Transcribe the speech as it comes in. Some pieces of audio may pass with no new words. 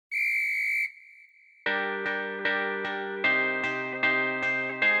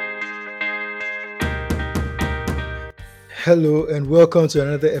Hello and welcome to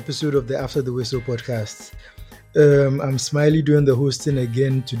another episode of the After the Whistle podcast. I'm Smiley doing the hosting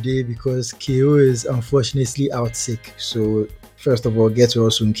again today because KO is unfortunately out sick. So first of all, get well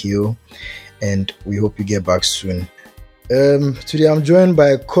soon, KO, and we hope you get back soon. Today I'm joined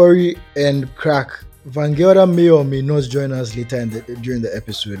by Corey and Crack. Van Gelder may or may not join us later during the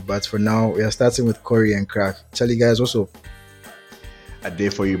episode, but for now we are starting with Corey and Crack. Charlie, guys, what's up? A day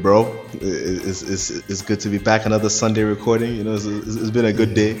for you, bro. It's good to be back. Another Sunday recording. You know, it's been a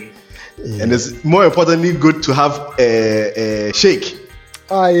good day, and it's more importantly good to have a shake.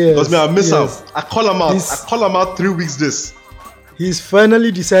 Yes. Because I miss him. I call him out. I call him out 3 weeks. He's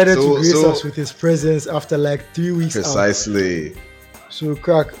finally decided to grace us with his presence after like 3 weeks. Precisely. Out. So,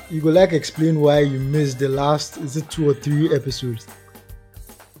 Crack, you go explain why you missed the last 2 or 3 episodes.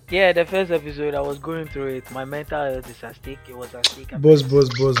 Yeah, the first episode, I was going through it. My mental health is at stake. It was at stake. Boss. Make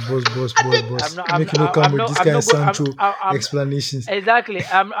no come with this kind of Sancho explanations. Exactly.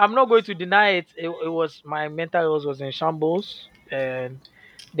 I'm not going to deny it. It was my mental health was in shambles, and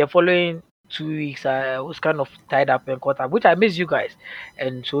the following 2 weeks I was kind of tied up and caught up, which I miss you guys.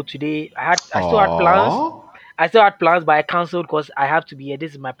 And so today I still had plans. I still had plans, but I cancelled because I have to be here.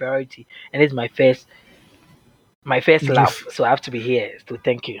 This is my priority, and this is my first laugh, so I have to be here. So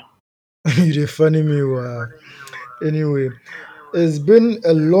thank you. You're funny me. Anyway, it's been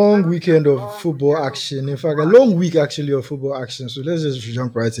a long weekend of football action. In fact, a long week actually of football action. So let's just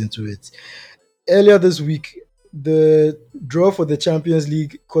jump right into it. Earlier this week, the draw for the Champions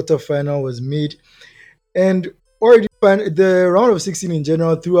League quarterfinal was made, and already the round of 16 in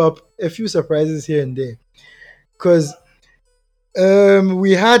general threw up a few surprises here and there. Because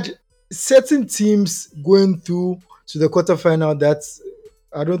we had certain teams going through to the quarterfinal that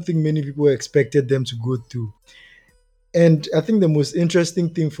I don't think many people expected them to go through. And I think the most interesting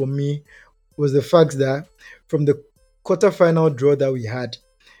thing for me was the fact that from the quarterfinal draw that we had,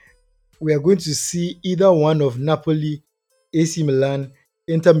 we are going to see either one of Napoli, AC Milan,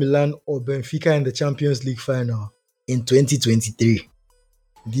 Inter Milan, or Benfica in the Champions League final in 2023.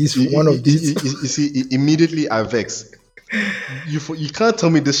 You see, immediately I vex. You can't tell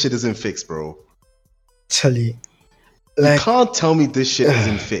me this shit isn't fixed, bro. Charlie, you can't tell me this shit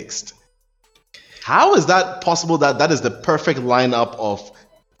isn't fixed. How is that possible? That is the perfect lineup of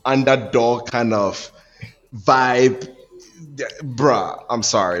underdog kind of vibe, bruh. I'm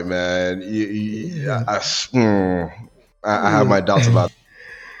sorry, man. I have my doubts about it.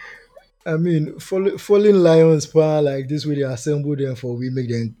 I mean, falling Lions, like this way they assemble them for we make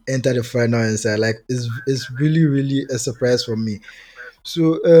them enter the final inside. It's really, really a surprise for me.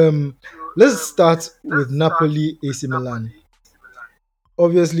 So let's start with Napoli, AC Milan.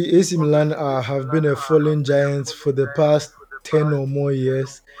 Obviously, AC Milan have been a fallen giant for the past 10 or more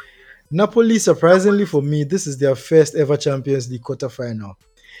years. Napoli, surprisingly for me, this is their first ever Champions League quarterfinal.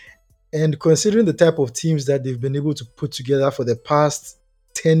 And considering the type of teams that they've been able to put together for the past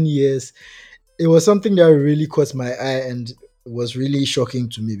 10 years, it was something that really caught my eye and was really shocking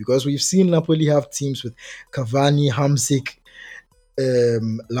to me because we've seen Napoli have teams with Cavani, Hamsik,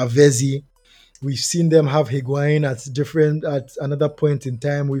 Lavezzi. We've seen them have Higuain at another point in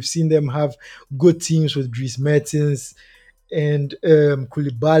time. We've seen them have good teams with Dries Mertens and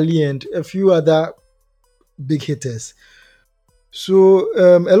Koulibaly and a few other big hitters. So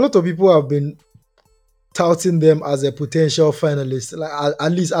a lot of people have been touting them as a potential finalist,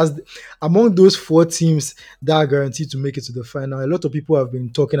 at least as among those 4 teams that are guaranteed to make it to the final. A lot of people have been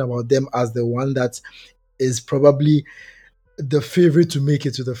talking about them as the one that is probably the favorite to make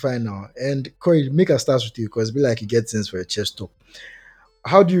it to the final. And Corey, make us start with you because it be like you get things for a chest top.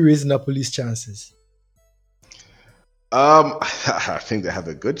 How do you raise Napoli's chances? I think they have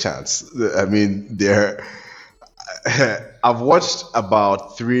a good chance. I mean, I've watched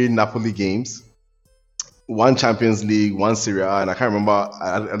about 3 Napoli games. 1 Champions League, 1 Serie A, and I can't remember.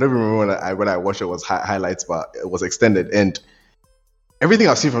 I don't remember when I watched it was highlights, but it was extended. And everything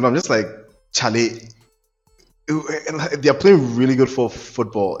I've seen from them, I'm just like, Charlie, they're playing really good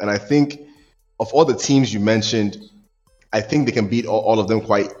football. And I think of all the teams you mentioned, I think they can beat all of them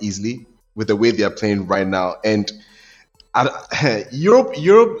quite easily with the way they are playing right now. And Europe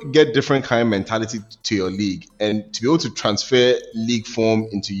get different kind of mentality to your league, and to be able to transfer league form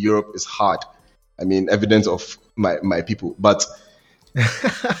into Europe is hard. I mean, evidence of my people, but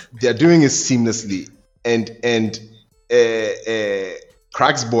they're doing it seamlessly. And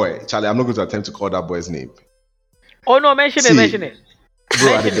Crack's boy, Charlie, I'm not going to attempt to call that boy's name. Oh no, mention it.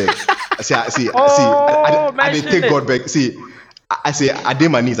 Bro, I beg. I take God back. See, I say, I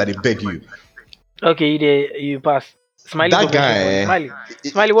did my knees, I did beg you. Okay, you pass. Smiley. That guy,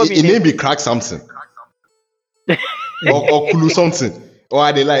 Smiley. What his name be Crack Samson. or Kulu something. Or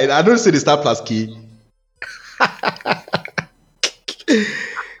are they like? I don't say they start plus key.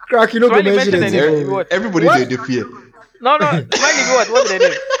 Crack, you know, go Smiley mention mentioned it. the name. If what? Everybody What? they fear. No. Smiley, what? What's the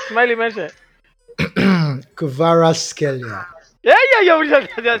name? Smiley mentioned. Kvara Skelia. Yeah.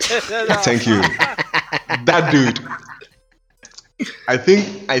 Thank you. That dude. I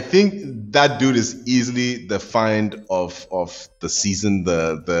think that dude is easily the find of the season,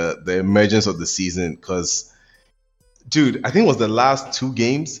 the emergence of the season. Because, dude, I think it was the last 2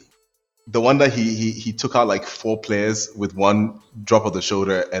 games, the one that he took out like 4 players with one drop of the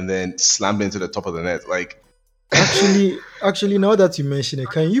shoulder and then slammed into the top of the net. Like, Actually, now that you mention it,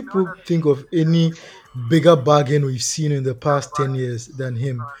 can you think of any bigger bargain we've seen in the past 10 years than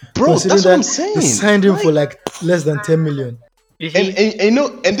him? bro, Considering that's what I'm that they saying. signed him for Like, like less than 10 million. You and, see, and you know,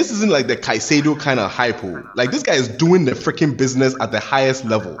 and this isn't like the Caicedo kind of hypo. Like, this guy is doing the freaking business at the highest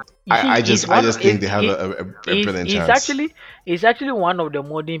level. I just think they have a brilliant chance. He's actually one of the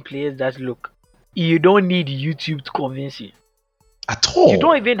modern players that look. You don't need YouTube to convince you. At all. You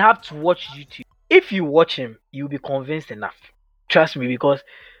don't even have to watch YouTube. If you watch him, you'll be convinced enough. Trust me, because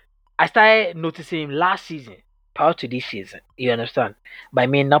I started noticing him last season, prior to this season. You understand? But I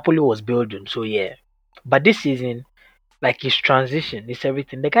mean, Napoli was building, so yeah. But this season, like his transition, his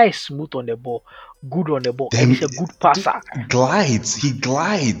everything. The guy is smooth on the ball, good on the ball, and he's a good passer. He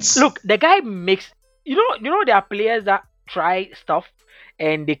glides. Look, the guy makes. You know, there are players that try stuff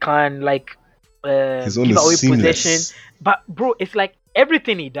and they can like His own give away is seamless. possession. But bro, it's like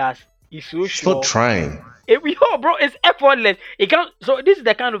everything he does, he's so He's sure. not trying. Bro, it's effortless. It can't. So this is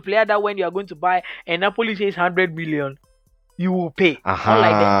the kind of player that when you are going to buy and Napoli says 100 million, you will pay.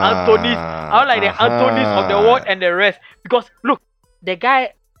 Unlike the Anthony's of the world and the rest. Because look, the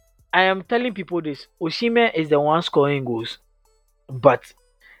guy, I am telling people this. Osimhen is the one scoring goals, but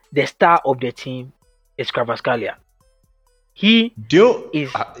the star of the team is Kvaratskhelia. He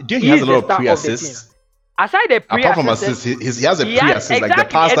has a lot of pre-assists. Aside the pre-assists, apart from assists, he has a pre-assist, exactly, like the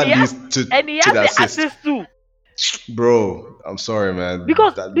pass that leads to the assist too. Bro, I'm sorry, man.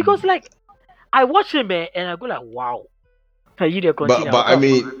 Because like I watch him and I go like, wow. But I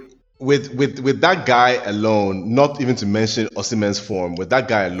mean, with that guy alone, not even to mention Osimhen's form, with that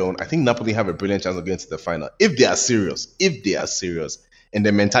guy alone, I think Napoli have a brilliant chance of getting to the final if they are serious. And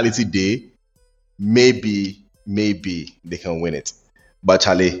the mentality day, maybe they can win it. But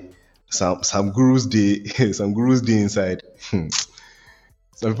Charlie, some gurus day inside.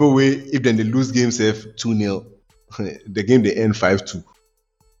 Some people if then they lose game safe 2-0, the game they end 5-2.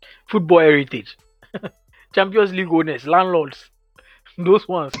 Football heritage. Champions League owners, landlords, those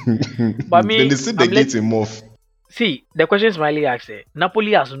ones. But me, then they sit the gate in off. See, the question Smiley asked,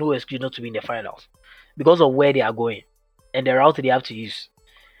 Napoli has no excuse not to be in the finals because of where they are going and the route they have to use.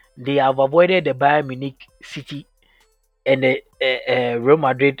 They have avoided the Bayern Munich, City, and the Real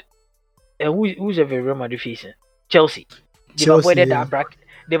Madrid. Who's ever Real Madrid facing? Chelsea. They've avoided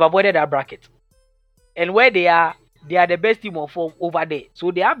that bracket. And where they are the best team of form over there.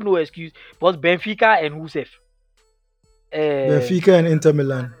 So they have no excuse. Because Benfica and Husef. Benfica and Inter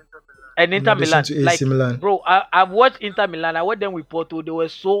Milan. And Inter Milan. To AC Milan. Bro, I've watched Inter Milan. I watched them with Porto. They were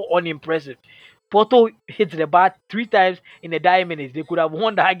so unimpressive. Porto hit the bar 3 times in the 9 minutes. They could have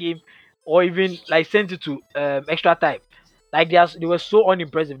won that game or even like sent it to extra time. Like they were so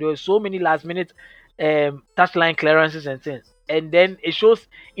unimpressive. There were so many last minute touchline clearances and things. And then it shows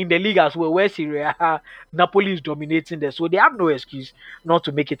in the league as well where Serie A, Napoli is dominating there. So they have no excuse not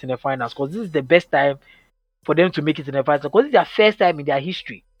to make it in the finals because this is the best time for them to make it in the finals because it's their first time in their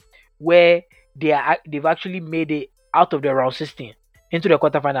history where they've actually made it out of the round 16 into the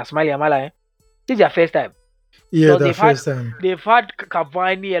quarterfinals. Smiley, am I lying? This is their first time. Yeah, their first time. They've had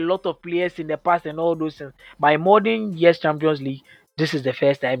Cavani, a lot of players in the past and all those things. By modern years Champions League, this is the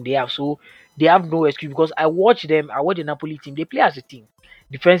first time they have. So they have no excuse because I watch the Napoli team. They play as a team,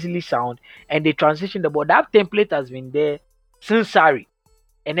 defensively sound, and they transition the ball. That template has been there since Sarri,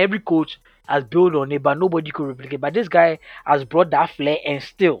 and every coach has built on it, but nobody could replicate. But this guy has brought that flair and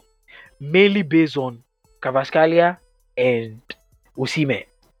still mainly based on Kvaratskhelia and Osimhen,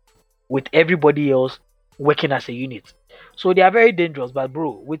 with everybody else working as a unit. So they are very dangerous. But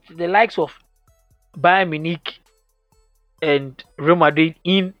bro, with the likes of Bayern Munich and Real Madrid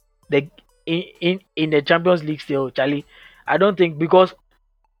in the Champions League still, Charlie, I don't think, because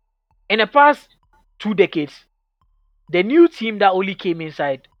in the past 2 decades, the new team that only came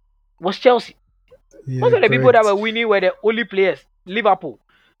inside was Chelsea. Most of the people that were winning were the only players. Liverpool,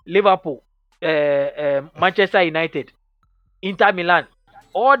 Manchester United, Inter Milan,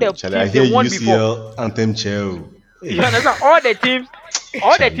 all the teams they won UCL, before. Anthem Chelsea. You understand? All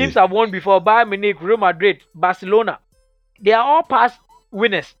the teams have won before. Bayern Munich, Real Madrid, Barcelona. They are all past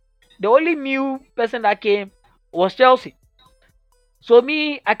winners. The only new person that came was Chelsea. So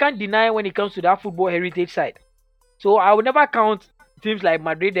me, I can't deny when it comes to that football heritage side. So I will never count teams like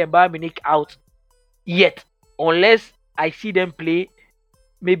Madrid and Bayern Munich out yet, unless I see them play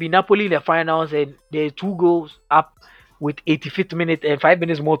maybe Napoli in the finals and they're 2 goals up with 85th minute and 5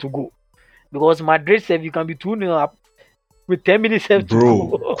 minutes more to go. Because Madrid said you can be 2-0 up with 10 minutes left to Bro,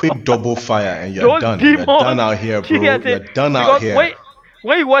 go. quick double fire and you're Those done. You're done demons. out here, You bro. get You're it? done out Because here.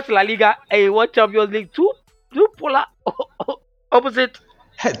 when you watch La Liga and you watch Champions League, two polar opposite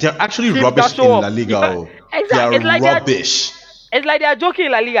Hey, they're actually teams that rubbish show in La up. Liga. Yeah, Oh. They exactly. are rubbish. It's like they are joking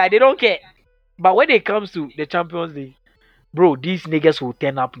in La Liga. They don't care. But when it comes to the Champions League, bro, these niggas will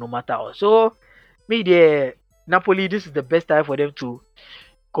turn up no matter what. So me, the Napoli, this is the best time for them to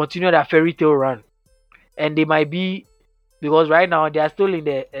continue their fairy tale run, and they might be, because right now they are still in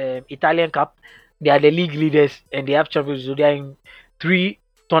the Italian Cup. They are the league leaders and they have Champions. So they are in 3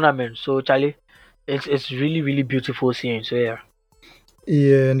 tournaments. So Charlie, it's really really beautiful seeing. So yeah.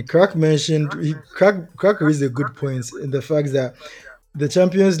 Yeah, and Crack raised a good point in the fact that the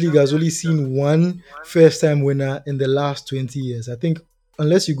Champions League has only seen one first time winner in the last 20 years. I think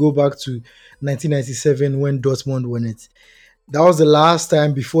unless you go back to 1997 when Dortmund won it. That was the last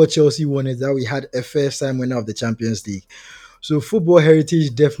time before Chelsea won it that we had a first time winner of the Champions League. So football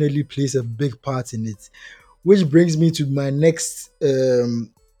heritage definitely plays a big part in it. Which brings me to my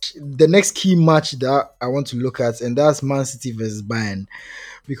the next key match that I want to look at, and that's Man City versus Bayern.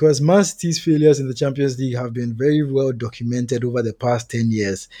 Because Man City's failures in the Champions League have been very well documented over the past 10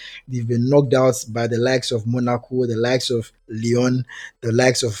 years. They've been knocked out by the likes of Monaco, the likes of Lyon, the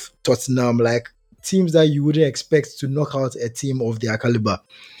likes of Tottenham, like teams that you wouldn't expect to knock out a team of their caliber.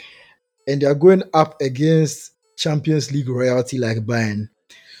 And they're going up against Champions League royalty like Bayern.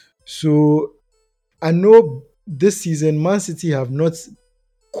 So I know this season Man City have not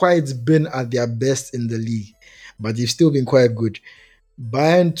quite been at their best in the league, but they've still been quite good.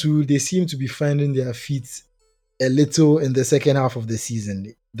 Bayern too, they seem to be finding their feet a little in the second half of the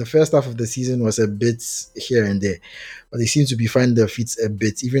season. The first half of the season was a bit here and there, but they seem to be finding their feet a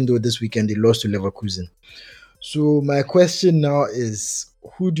bit, even though this weekend they lost to Leverkusen. So my question now is,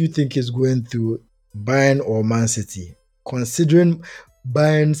 who do you think is going through, Bayern or Man City? Considering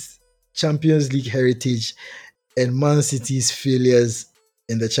Bayern's Champions League heritage and Man City's failures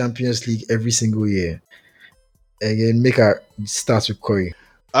in the Champions League every single year. Again, make a start with Corey.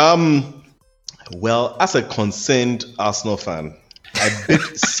 Um, well, as a concerned Arsenal fan, I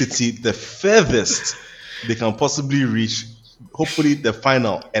picked City the furthest they can possibly reach, hopefully the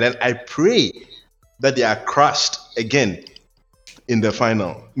final. And then I pray that they are crushed again in the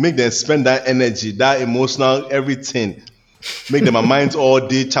final. Make them spend that energy, that emotional, everything. Make them a minds all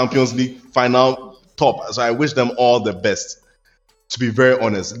day Champions League final top. So I wish them all the best. To be very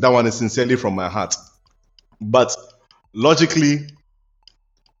honest, that one is sincerely from my heart. But logically,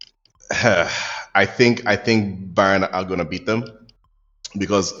 I think Bayern are gonna beat them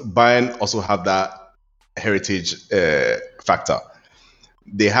because Bayern also have that heritage factor.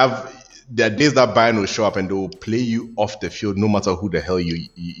 They have there are days that Bayern will show up and they will play you off the field no matter who the hell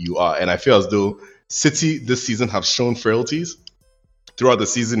you are. And I feel as though City this season have shown frailties throughout the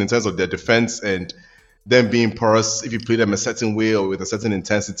season in terms of their defense and them being porous. If you play them a certain way or with a certain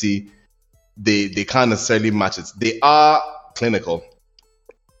intensity, they can't necessarily match it. They are clinical,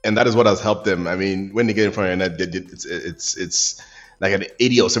 and that is what has helped them. I mean, when they get in front of your net, it's like an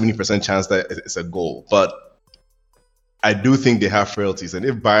 80 or 70% chance that it's a goal. But I do think they have frailties, and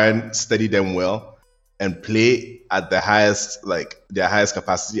if Bayern study them well and play at the highest, like their highest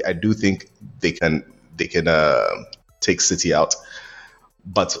capacity, I do think they can take City out.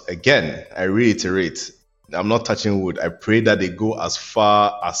 But again, I reiterate, I'm not touching wood. I pray that they go as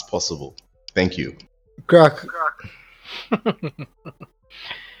far as possible. Thank you. Crack.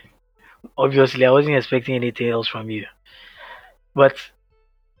 Obviously, I wasn't expecting anything else from you. But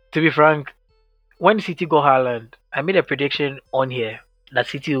to be frank, when City got Haaland, I made a prediction on here that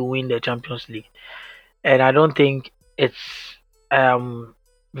City will win the Champions League, and I don't think it's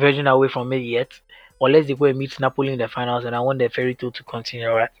verging away from it yet, unless they go and meet Napoli in the finals. And I want the fairy tale to continue.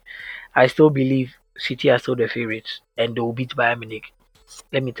 Right? I still believe City are still the favorites, and they will beat Bayern Munich.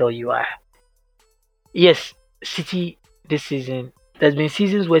 Let me tell you why. Yes, City this season. There's been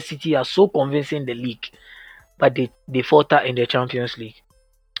seasons where City are so convincing in the league, but they falter in the Champions League.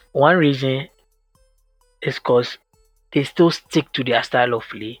 One reason is because they still stick to their style of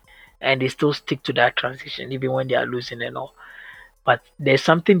play and they still stick to that transition even when they are losing and all. But there's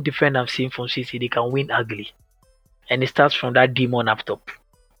something different I'm seeing from City. They can win ugly. And it starts from that demon up top.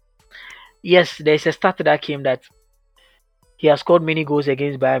 Yes, there's a start to that game that He has scored many goals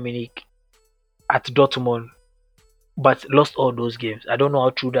against Bayern Munich at Dortmund, but lost all those games. I don't know how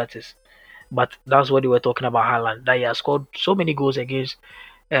true that is, but that's what they were talking about Haaland. That he has scored so many goals against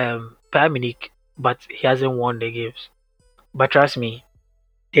Bayern Munich, but he hasn't won the games. But trust me,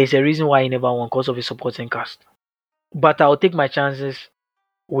 there's a reason why he never won because of his supporting cast. But I'll take my chances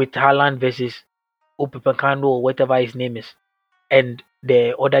with Haaland versus Upamecano or whatever his name is, and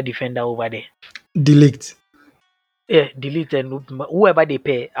the other defender over there. Delict. Yeah, delete and whoever they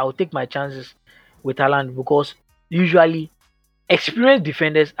pay. I'll take my chances with Haaland because usually experienced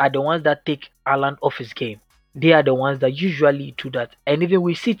defenders are the ones that take Haaland off his game. They are the ones that usually do that. And even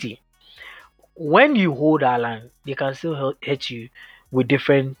with City, when you hold Haaland, they can still hurt you with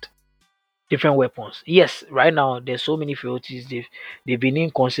different weapons. Yes, right now there's so many frailties. They've been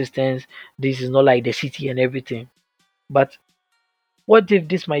inconsistent. This is not like the City and everything. But what if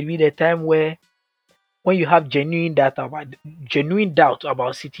this might be the time where when you have genuine doubt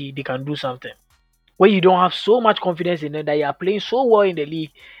about City, they can do something. When you don't have so much confidence in them that you are playing so well in the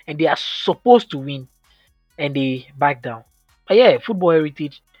league and they are supposed to win and they back down. But yeah, football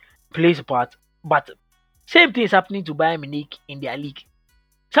heritage plays a part. But same thing is happening to Bayern Munich in their league.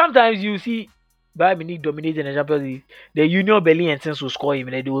 Sometimes you see Bayern Munich dominating the Champions League, the Union Berlin and things will score him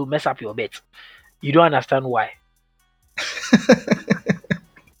and they will mess up your bet. You don't understand why.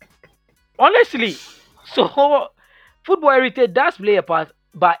 Honestly, so football heritage does play a part,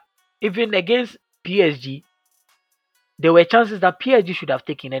 but even against PSG, there were chances that PSG should have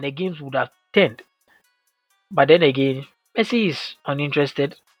taken and the games would have turned. But then again, Messi is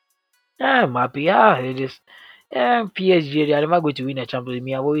uninterested. Yeah, I'm happy. Yeah, it is. Yeah, PSG, they are never going to win a Champions League.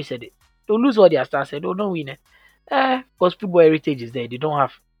 Me, I've always said it. Don't lose all their stars. They don't win it. Because football heritage is there. They don't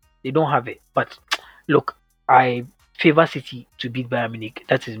have it. But look, I favor City to beat Bayern Munich.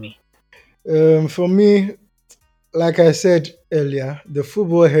 That is me. For me, like I said earlier, the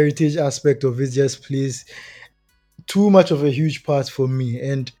football heritage aspect of it just plays too much of a huge part for me.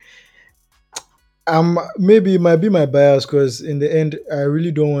 And maybe it might be my bias because in the end, I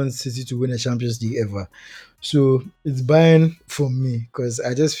really don't want City to win a Champions League ever. So it's Bayern for me because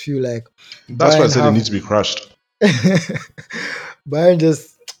I just feel like That's why I Bayern said they have need to be crushed. Bayern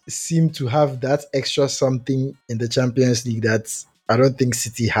just seem to have that extra something in the Champions League that I don't think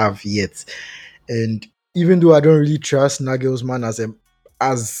City have yet. And even though I don't really trust Nagelsmann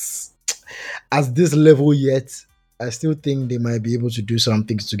as as this level yet, I still think they might be able to do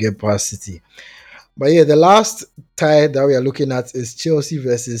something to get past City. But yeah, the last tie that we are looking at is Chelsea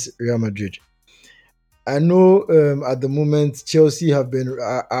versus Real Madrid. I know at the moment Chelsea have been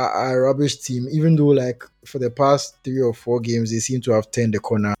a rubbish team, even though like for the past 3 or 4 games they seem to have turned the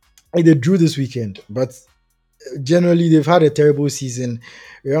corner. Like, they drew this weekend, but generally they've had a terrible season.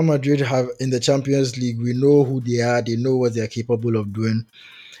 Real Madrid have in the Champions League. We know who they are. They know what they are capable of doing.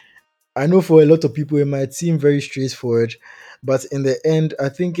 I know for a lot of people it might seem very straightforward, but in the end, I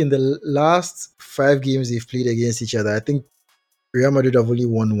think in the last 5 games they've played against each other, I think Real Madrid have only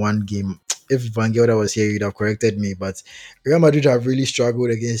won 1 game. If Van Gelder was here, he'd have corrected me. But Real Madrid have really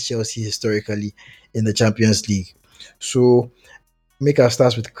struggled against Chelsea historically in the Champions League. So make our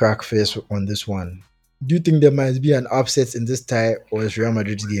start with crack first on this one. Do you think there might be an upset in this tie or is Real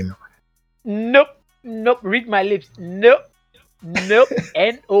Madrid's game? Nope. Nope. Read my lips. Nope. Nope.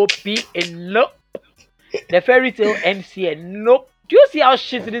 NOP and nope. The fairy tale NCN. Nope. Do you see how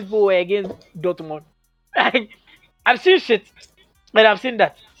shit this boy were against Dortmund? I've seen shit. And I've seen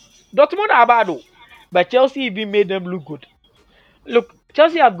that. Dortmund are bad though. But Chelsea even made them look good. Look,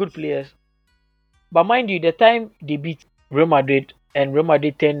 Chelsea have good players. But mind you, the time they beat Real Madrid and Real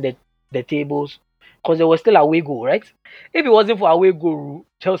Madrid turned the tables, because there was still away goal, right? If it wasn't for away goal rule,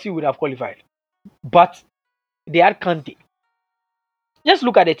 Chelsea would have qualified. But they had Conte. Just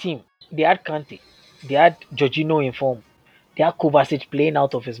look at the team. They had Conte. They had Jorginho in form. They had Kovacic playing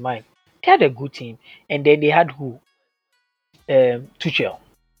out of his mind. They had a good team. And then they had who? Tuchel.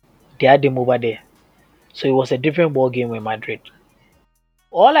 They had them over there. So it was a different ball game with Madrid.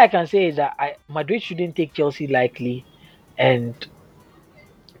 All I can say is that Madrid shouldn't take Chelsea lightly and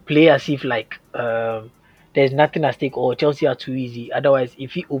play as if like there's nothing at stake or Chelsea are too easy. Otherwise,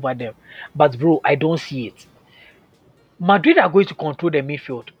 if he over them. But bro, I don't see it. Madrid are going to control the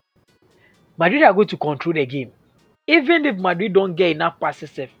midfield. Madrid are going to control the game. Even if Madrid don't get enough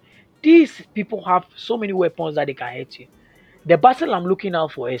passes, these people have so many weapons that they can hit you. The battle I'm looking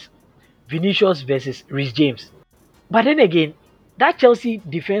out for is Vinicius versus Rhys James. But then again, that Chelsea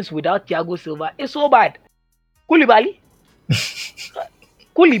defense without Thiago Silva is so bad. Koulibaly,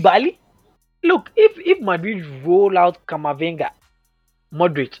 Koulibaly. Look, if Madrid roll out Camavinga,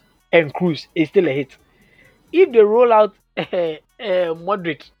 Modric, and Cruz, it's still a hit. If they roll out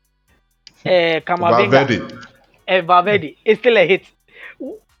Modric, Kamavinga, Valverde. Valverde is still a hit.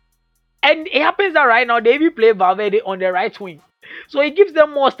 And it happens that right now they even play Valverde on the right wing. So it gives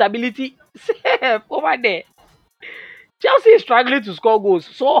them more stability over there. Chelsea is struggling to score goals.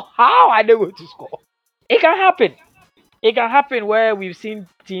 So how are they going to score? It can happen. It can happen where we've seen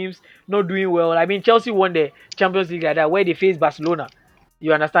teams not doing well. I mean, Chelsea won the Champions League like that, where they faced Barcelona.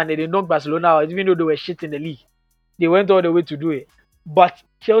 You understand? They knocked Barcelona out, even though they were shit in the league. They went all the way to do it. But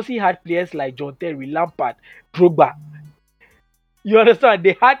Chelsea had players like John Terry, Lampard, Drogba. You understand?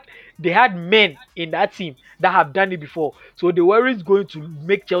 They had men in that team that have done it before. So they weren't going to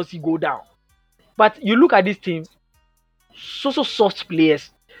make Chelsea go down. But you look at this team, so soft players,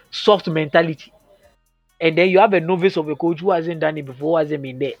 soft mentality. And then you have a novice of a coach who hasn't done it before, who hasn't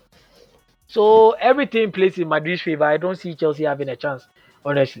been there. So everything plays in Madrid's favor. I don't see Chelsea having a chance.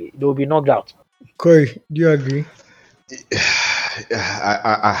 Honestly, they will be knocked out. Corey, do you agree?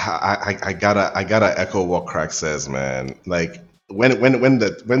 I gotta echo what Crack says, man. Like when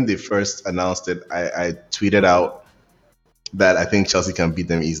they first announced it, I tweeted out that I think Chelsea can beat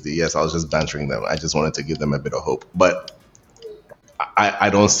them easily. Yes, I was just bantering them. I just wanted to give them a bit of hope, but I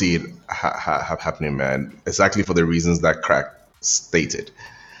don't see it happening, man. Exactly for the reasons that Crack stated.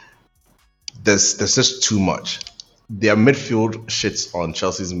 There's just too much. Their midfield shits on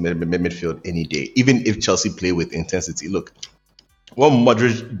Chelsea's midfield any day, even if Chelsea play with intensity. Look, what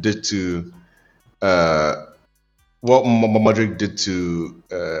Modric did to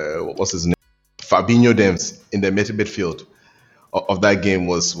what's his name, Fabinho Dems in the midfield of that game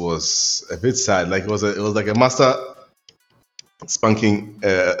was a bit sad. Like it was like a master spanking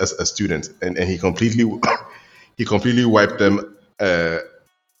a student, and he completely wiped them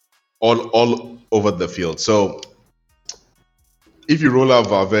all over the field. So if you roll out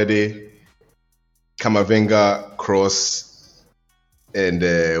Valverde, Kamavinga, Cross, and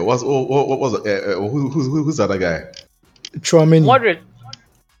who's the other guy? Chouameni. Modric.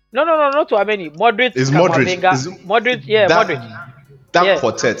 No, not too many. Modric, Is Kamavinga. Modric, yeah, that, Modric. That Yeah.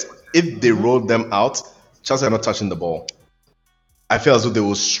 quartet, if they roll them out, Chelsea are not touching the ball. I feel as though they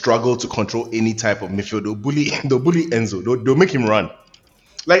will struggle to control any type of midfield. They'll bully Enzo. They'll make him run.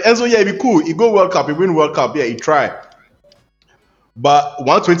 Like Enzo, yeah, it'd be cool. He go World Cup, he win World Cup, yeah, he try. But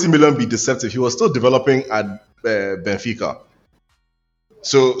 120 million be deceptive. He was still developing at Benfica.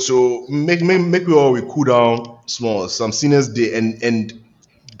 So make we all we cool down small. Some seniors day and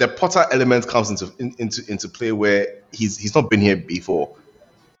the Potter element comes into play where he's not been here before.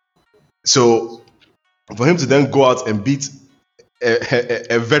 So for him to then go out and beat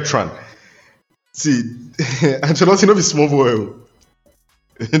a veteran, see, Ancelotti not be small boy.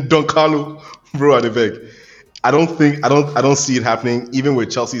 Don Carlo, bro, at the back. I don't see it happening. Even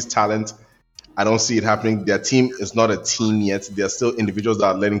with Chelsea's talent, I don't see it happening. Their team is not a team yet. They're still individuals that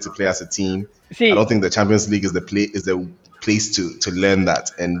are learning to play as a team. See, I don't think the Champions League is the place to learn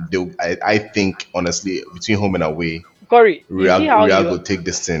that. And I think honestly, between home and away, Corey, you Real see how will take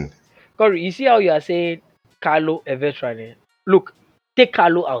this thing. Corey, you see how you are saying Carlo a veteran? Eh? Look, take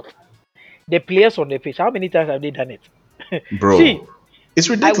Carlo out. The players on the pitch, how many times have they done it? Bro, See, it's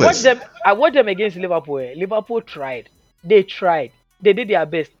ridiculous. I watched them against Liverpool. Eh? Liverpool tried. They tried. They did their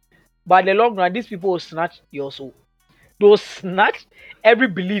best. But in the long run, these people will snatch your soul. They will snatch every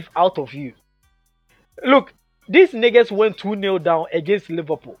belief out of you. Look, these niggas went 2-0 down against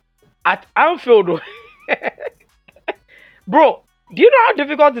Liverpool at Anfield. Bro, do you know how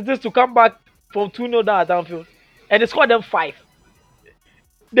difficult it is to come back from 2-0 down at Anfield? And they scored them 5.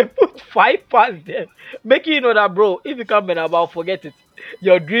 They put 5 past them, making you know that, bro, if you come in about, forget it.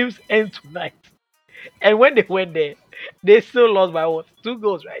 Your dreams end tonight. And when they went there, they still lost by what? 2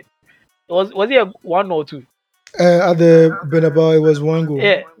 goals, right? Was it a 1 or 2? At the Bernabeu, it was one goal.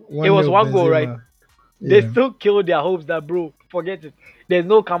 Yeah, it was 1-0 1 goal, Benzema. right? Yeah. They still killed their hopes that, bro, forget it. There's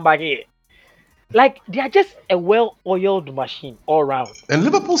no comeback here. Like, they are just a well-oiled machine all round. And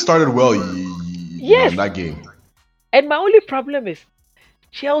Liverpool started well Yes. in that game. And my only problem is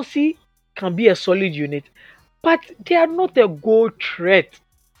Chelsea can be a solid unit, but they are not a goal threat.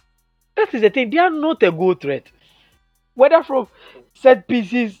 That is the thing. They are not a goal threat. Whether from set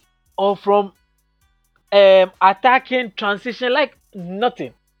pieces or from attacking transition, like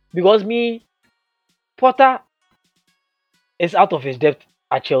nothing. Because Potter is out of his depth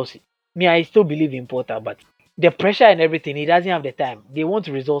at Chelsea. I still believe in Potter, but the pressure and everything, he doesn't have the time. They want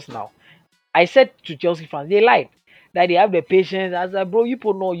results now. I said to Chelsea fans, they lied that they have the patience. I was like, bro, you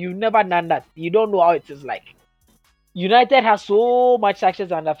people know you've never done that. You don't know how it is like. United has so much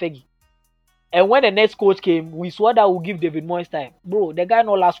success under Fergie. And when the next coach came, we swore that we'll give David Moyes time. Bro, the guy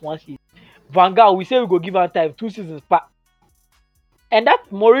no last 1 season. Van Gaal, we say we go give him time, 2 seasons back. And that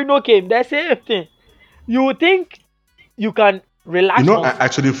Mourinho came, the same thing. You would think you can You relax know, on I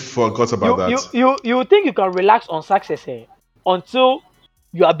actually forgot about that. you would think you can relax on success until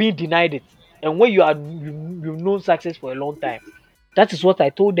you are being denied it. And when you've known success for a long time. That is what I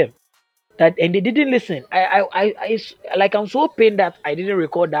told them. That and they didn't listen. Like I'm so pained that I didn't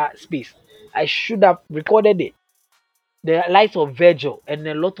record that space. I should have recorded it. The likes of Virgil and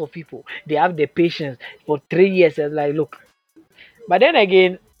a lot of people, they have the patience for 3 years and like look. But then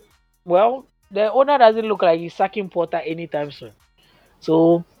again, well, the owner doesn't look like he's sacking Porter anytime soon.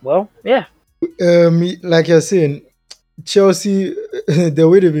 So, well, yeah. Like you're saying, Chelsea, the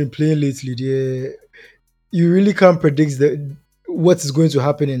way they've been playing lately, you really can't predict what is going to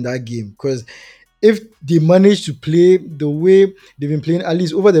happen in that game because if they manage to play the way they've been playing, at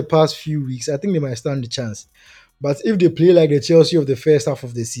least over the past few weeks, I think they might stand a chance. But if they play like the Chelsea of the first half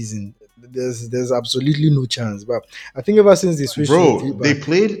of the season, there's absolutely no chance. But I think ever since they switched to the three Bro, they back,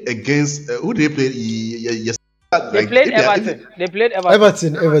 played against who they played yes. They Like played Everton. They played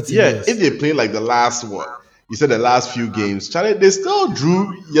Everton. Everton, yeah, if yes. they play like the last what you said the last few games, Charlie, they still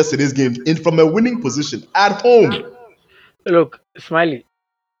drew yesterday's game in from a winning position at home. Look, Smiley,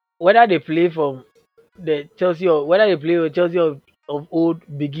 whether they play from the Chelsea or whether they play with Chelsea of old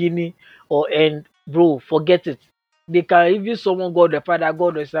beginning or end, bro, forget it. They can even someone God the Father,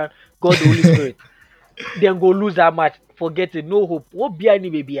 God the Son, God the Holy Spirit. Then go lose that match. Forget it. No hope. What be any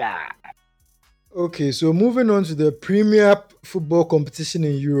baby? Okay, so moving on to the Premier Football competition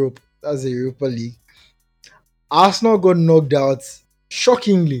in Europe, as the Europa League, Arsenal got knocked out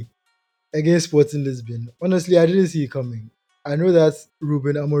shockingly against Sporting Lisbon. Honestly, I didn't see it coming. I know that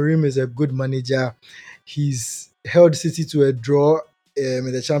Ruben Amorim is a good manager. He's held City to a draw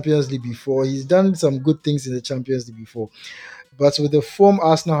in the Champions League before. He's done some good things in the Champions League before. But with the form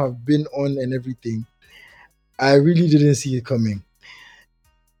Arsenal have been on and everything, I really didn't see it coming.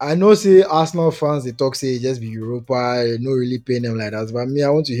 I know say Arsenal fans they talk say it just be Europa, no really paying them like that. But me, I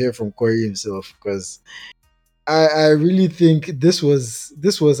want to hear from Corey himself because I really think this was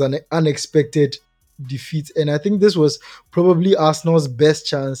an unexpected defeat, and I think this was probably Arsenal's best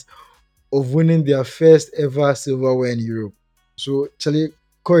chance of winning their first ever silverware in Europe. So, Charlie,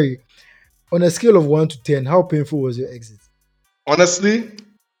 Corey, on a scale of 1 to 10, how painful was your exit? Honestly,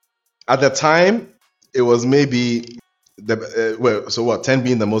 at the time, it was maybe the well, so what? 10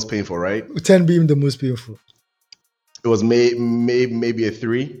 being the most painful, right? 10 being the most painful. It was maybe a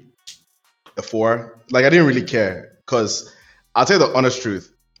 3, a 4. Like I didn't really care because I'll tell you the honest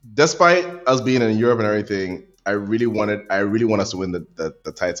truth. Despite us being in Europe and everything, I really want us to win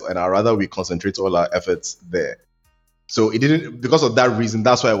the title, and I'd rather we concentrate all our efforts there. So it didn't because of that reason.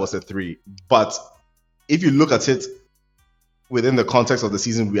 That's why it was a 3. But if you look at it within the context of the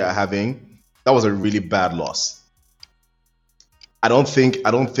season we are having, that was a really bad loss. I don't think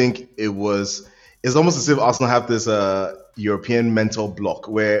it was. It's almost as if Arsenal have this European mental block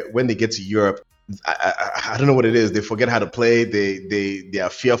where when they get to Europe, I don't know what it is. They forget how to play. They are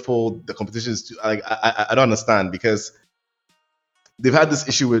fearful. The competition is too. I don't understand because they had this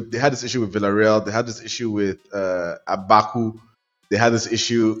issue with Villarreal. They had this issue with Abaku. They had this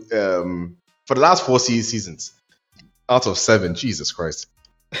issue for the last 4 seasons out of 7. Jesus Christ!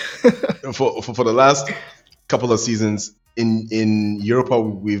 For the last couple of seasons in Europa,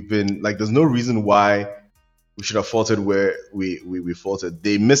 we've been like, there's no reason why we should have faltered where we faltered.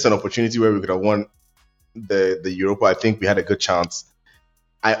 They missed an opportunity where we could have won the Europa. I think we had a good chance.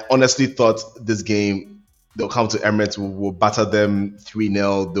 I honestly thought this game they'll come to Emirates, we'll batter them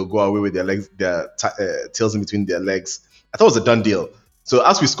 3-0. They'll go away with their legs, their tails in between their legs. I thought it was a done deal. So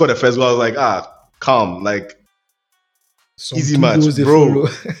as we scored the first goal, I was like, calm, like Some easy two match, goals they bro. follow.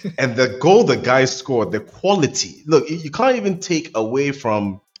 And the goal the guy scored, the quality. Look, you can't even take away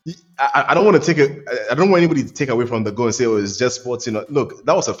from. I don't want to take it. I don't want anybody to take away from the goal and say, "Oh, it's just sports." You know, look,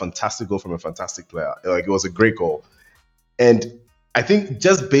 that was a fantastic goal from a fantastic player. Like it was a great goal, and I think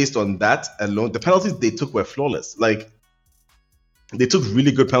just based on that alone, the penalties they took were flawless. Like they took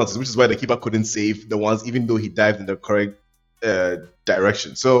really good penalties, which is why the keeper couldn't save the ones, even though he dived in the correct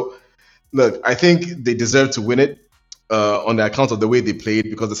direction. So, look, I think they deserve to win it on the account of the way they played,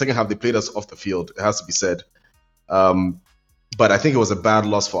 because the second half they played us off the field. It has to be said. But I think it was a bad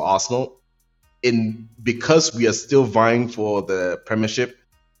loss for Arsenal. Because we are still vying for the Premiership,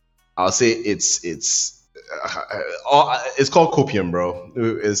 I'll say it's called copium, bro.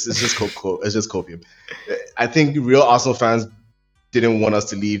 It's just it's just copium. I think real Arsenal fans didn't want us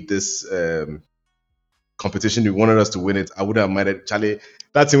to leave this competition. They wanted us to win it. I wouldn't have minded, Charlie.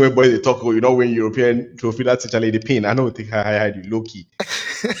 That's the way boys they talk about, win European trophy. That's Charlie the pain. I know think I had you low key.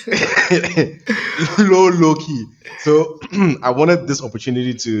 low key. So I wanted this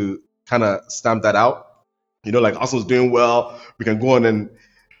opportunity to kind of stamp that out. Like Arsenal's doing well. We can go on and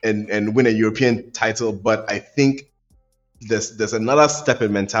win a European title, but I think there's another step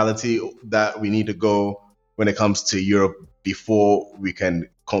in mentality that we need to go when it comes to Europe before we can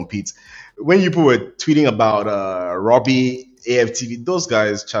compete. When people were tweeting about Robbie, AFTV, those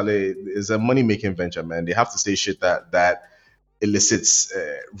guys, Charlie, is a money making venture, man. They have to say shit that elicits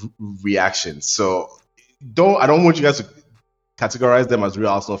reactions. So I don't want you guys to categorize them as real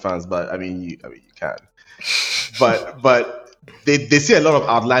Arsenal fans, but I mean you can. But they say a lot of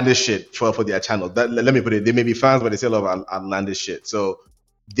outlandish shit for their channel. Let me put it. They may be fans, but they say a lot of outlandish shit. So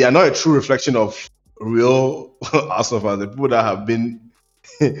they are not a true reflection of real Arsenal fans. The people that have been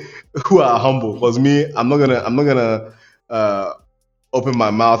who are humble. Because me, I'm not gonna open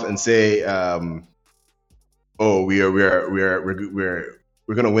my mouth and say, oh, we're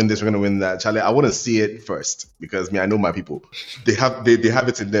gonna win this, we're gonna win that. Charlie, I want to see it first because I know my people. They have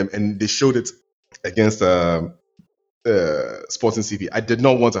it in them, and they showed it against Sporting CP. I did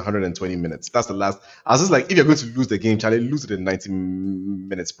not want 120 minutes. That's the last. I was just like, if you're going to lose the game, Charlie, lose it in 90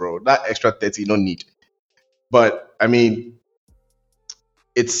 minutes, bro. That extra 30, you don't need. But I mean,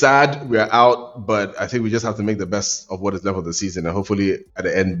 it's sad we're out, but I think we just have to make the best of what is left of the season, and hopefully at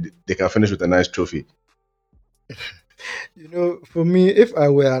the end they can finish with a nice trophy. For me, if I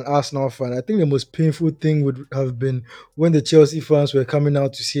were an Arsenal fan, I think the most painful thing would have been when the Chelsea fans were coming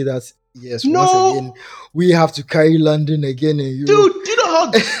out to say that, yes, once again, we have to carry London again in Europe. Dude, do you know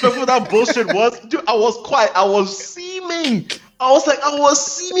how disrespectful that bullshit was? Dude, I was quiet. I was seeming. I was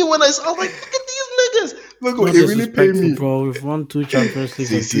seeming when I was like, look at these niggas. Look, it really paid me. Bro, we've won 2 Champions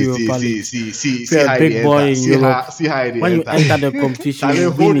League and 2 Europa League. See a big boy in Europe. See how when you enter the competition, and you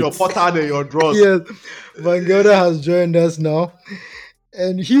hold win your it. potard and your draws. Yes, Van Gelder has joined us now.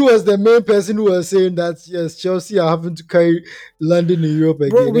 And he was the main person who was saying that, yes, Chelsea are having to carry London in Europe again.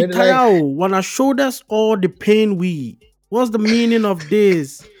 Bro, we And tire when I showed us all the pain what's the meaning of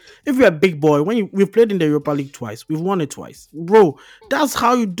this? If you're a big boy, we've played in the Europa League twice, we've won it twice. Bro, that's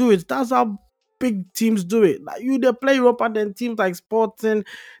how you do it. That's how big teams do it. Like they play Europa, then teams like Sporting,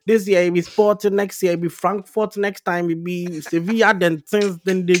 this year it be Sporting, next year it be Frankfurt, next time it be Sevilla, then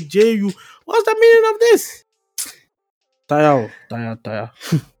they JU. What's the meaning of this? Tire.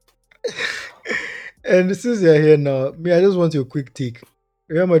 And since you're here now, I just want your quick take.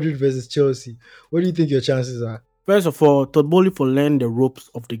 Real Madrid versus Chelsea. What do you think your chances are? First of all, Todd Bowley for learn the ropes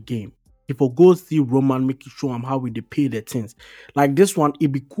of the game. If we go see Roman, make it show him how we pay the things. Like this one,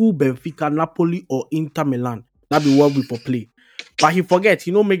 it be cool Benfica, Napoli, or Inter Milan. That be what we for play. But he forget, he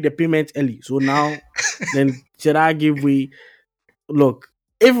don't make the payment early. So now, then should I give we? Look,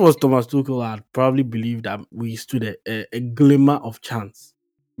 if it was Thomas Tuchel, I'd probably believe that we stood a glimmer of chance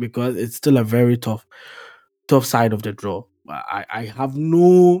because it's still a very tough side of the draw. I have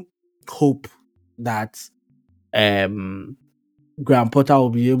no hope that Graham Potter will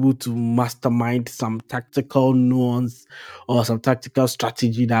be able to mastermind some tactical nuance or some tactical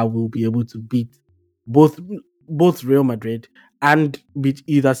strategy that will be able to beat both Real Madrid and beat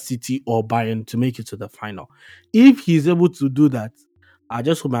either City or Bayern to make it to the final. If he's able to do that, I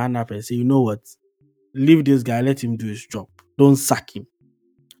just hold my hand up and say, you know what? Leave this guy, let him do his job. Don't sack him.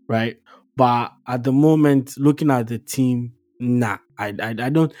 Right? But at the moment, looking at the team, nah. I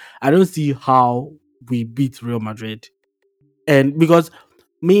don't see how we beat Real Madrid. And because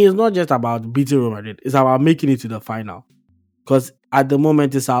it's not just about beating Real Madrid, it's about making it to the final. Because at the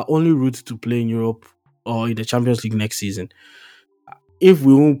moment, it's our only route to play in Europe or in the Champions League next season. If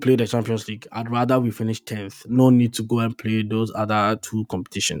we won't play the Champions League, I'd rather we finish 10th. No need to go and play those other 2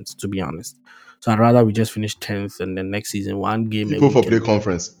 competitions, to be honest. So I'd rather we just finish 10th and then next season, 1 game. People for play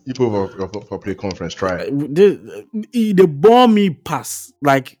conference. People for play conference, try. They bore me pass.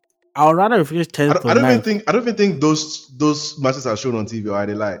 Like, I'd rather we finish 10th I don't even think those matches are shown on TV, or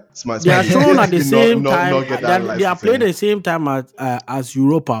they like they are shown at the same time. They are played at the same time as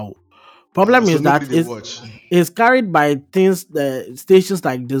Europa. Problem is that it's carried by things, the stations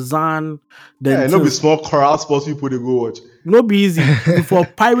like the Zan. No be small corral sports people they go watch. No be easy for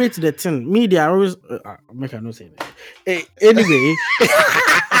pirate the thing. Me, they are always make I not say that. Anyway,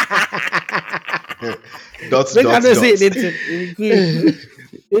 but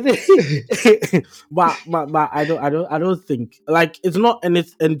I don't think like it's not, and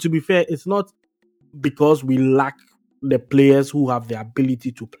to be fair, it's not because we lack the players who have the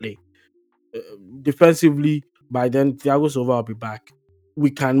ability to play. Defensively, by then Thiago Silva will be back.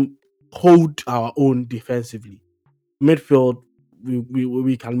 We can hold our own defensively. Midfield,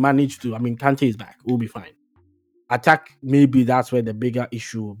 we can manage to. I mean, Conte is back. We'll be fine. Attack, maybe that's where the bigger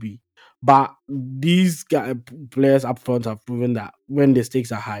issue will be. But these players up front have proven that when the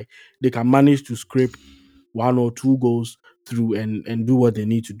stakes are high, they can manage to scrape one or two goals through and do what they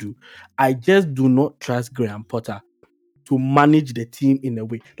need to do. I just do not trust Graham Potter to manage the team in a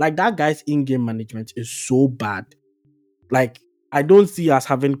way. Like that guy's in-game management is so bad. Like I don't see us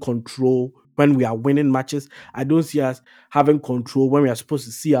having control when we are winning matches. I don't see us having control when we are supposed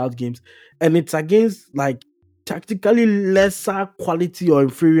to see out games. And it's against like tactically lesser quality or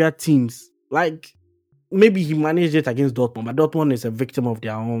inferior teams. Like maybe he managed it against Dortmund, but Dortmund is a victim of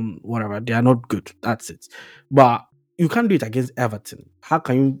their own whatever. They are not good. That's it. But you can't do it against Everton. How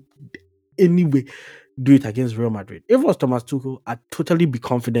can you anyway do it against Real Madrid? If it was Thomas Tuchel, I'd totally be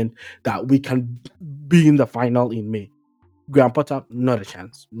confident that we can be in the final in May. Graham Potter, not a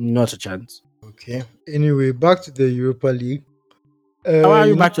chance. Not a chance. Okay. Anyway, back to the Europa League. Why are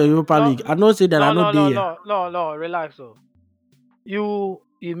you You back to Europa No, League? I don't say that I no, not no, no, there. no, no, no. Relax, oh. You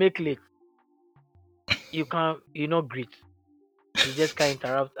make late. You can't. You not greet. You just can't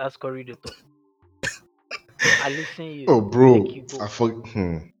interrupt as corridor talk. I listen you. Oh, Make you bro, go.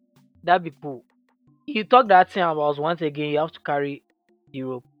 hmm. That be cool. You talk that thing about once again. You have to carry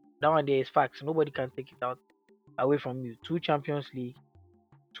Europe. That one there is facts. Nobody can take it out away from you. Two Champions League,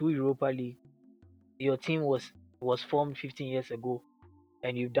 two Europa League. Your team was formed 15 years ago,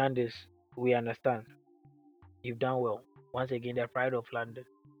 and you've done this. We understand. You've done well. Once again, the pride of London.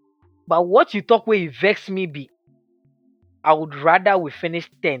 But what you talk where you vex me be, I would rather we finish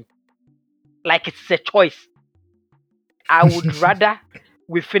 10th. Like it's a choice. I would rather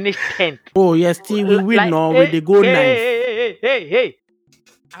we finish 10th. Oh, yes, still we win Like, no, hey, they go hey, ninth. hey, hey, hey, hey.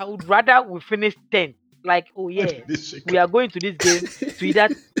 I would rather we finish 10th. Like, oh Why yeah, did this shake we are going to this game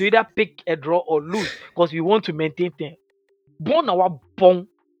to either pick a draw or lose because we want to maintain 10th. Bon our bon.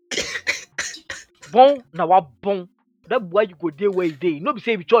 Bon our bon. That be why you go there where you day. No be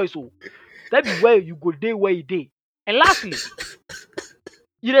say be choice. Oh. That be where you go there where you day. And lastly,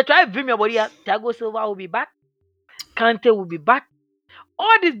 you dey try vim your body out. Thiago Silva will be back. Conte will be back.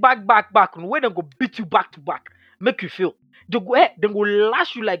 All this back, where they go beat you back to back, make you feel. They go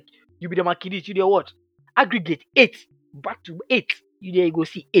lash you like you be the Makidis. You dey what? Aggregate 8 back to 8. You there go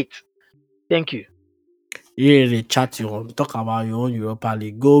see 8. Thank you. Yeah, they chat you on talk about your own Europa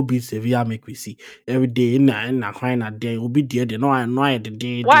League. Go beat Sevilla, make we see. Every day in a crying a day, will be there. They know the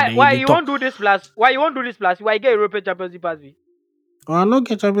day Why they you talk. won't do this plus? Why you won't do this plus? Why you get European Champions League pass me? Oh, I not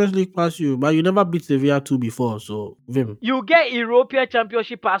get Champions League pass you, but you never beat Sevilla 2 before, so Vim. You get European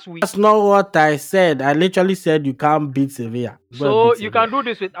Championship pass week. That's not what I said. I literally said you can't beat Sevilla. Go and So beat you Sevilla. can do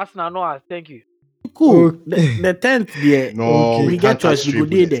this with Arsenal, no as. Thank you. Cool. okay. The 10th there, No, we Okay. we get can't touch choice. We stray go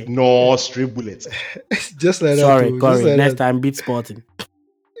there bullets. there. No stray bullets. Just like that, Sorry, too. Just Corey. like Next that. time beat Sporting.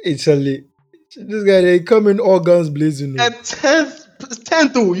 Actually, this guy they come in all guns blazing. No. At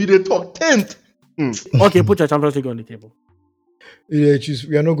 10th, oh, you did talk 10th. Okay, put your Champions League on the table. Yeah,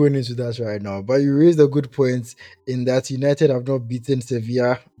 we are not going into that right now. But you raised a good point in that United have not beaten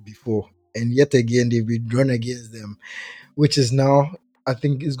Sevilla before, and yet again they've been drawn against them, which is now I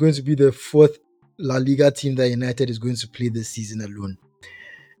think is going to be the fourth La Liga team that United is going to play this season alone.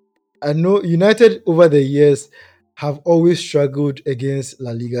 I know United over the years have always struggled against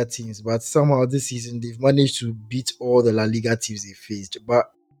La Liga teams, but somehow this season they've managed to beat all the La Liga teams they faced.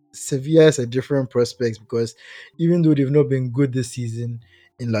 But Sevilla is a different prospect because even though they've not been good this season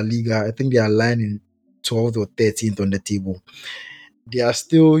in La Liga, I think they are lying in 12th or 13th on the table. They are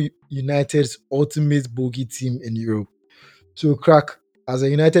still United's ultimate bogey team in Europe. So, Crack, as a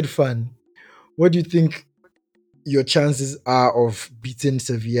United fan, what do you think your chances are of beating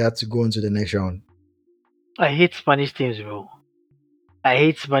Sevilla to go into the next round? I hate Spanish teams, bro. I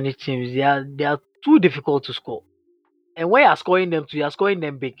hate Spanish teams. They are too difficult to score. And when you are scoring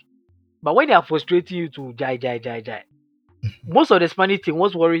them big. But when they are frustrating you to jai. Most of the Spanish team,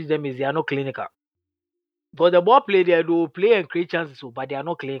 what worries them is they are not clinical. But the ball play there, they will play and create chances, but they are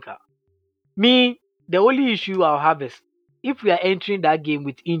not clinical. Me, the only issue I'll have is if we are entering that game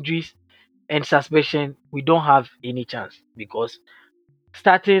with injuries and suspension, we don't have any chance because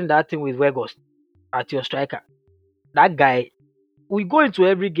starting that thing with Weghorst at your striker, that guy, we go into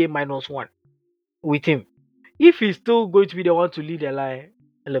every game -1 with him. If he's still going to be the one to lead the line,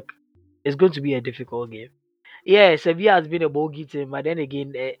 look, it's going to be a difficult game. Yeah, Sevilla has been a bogey team, but then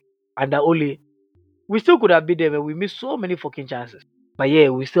again, under Ole, we still could have beat them and we missed so many fucking chances. But yeah,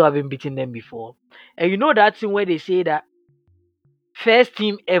 we still haven't beaten them before. And you know that thing where they say that first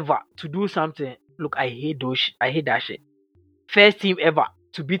team ever to do something. Look, I hate I hate that shit. First team ever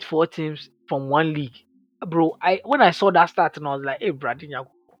to beat 4 teams from one league. Bro, when I saw that start and I was like, hey, Brad,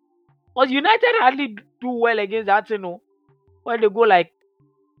 Because United hardly do well against that, when they go like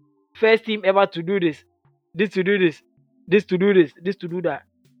first team ever to do this to do this to do this to do that.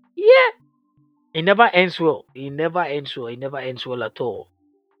 Yeah, it never ends well. It never ends well. It never ends well at all.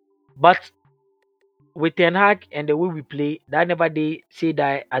 But with Ten Hag and the way we play, that never they say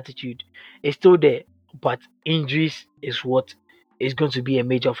that attitude is still there. But injuries is what is going to be a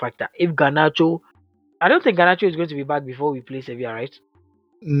major factor. If Garnacho, I don't think Garnacho is going to be back before we play Sevilla, right?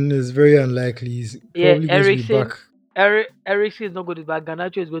 It's very unlikely. He's Yeah, probably going to be back. Ericsson is not going to be back.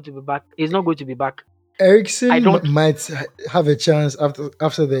 Garnacho is going to be back. He's not going to be back. I Ericsson don't. might have a chance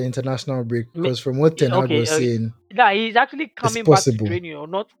after the international break Me- because from what Ten Hag Okay, was saying, nah, he's actually it's coming back to possible. training or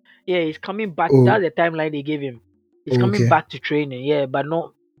not? Yeah, he's coming back. Oh, That's the timeline they gave him. He's coming okay, back to training. Yeah, but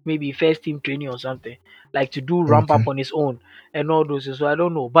not maybe first team training or something like to do ramp okay. up on his own and all those. So I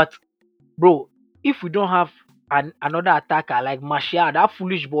don't know. But bro, if we don't have another attacker like Martial, that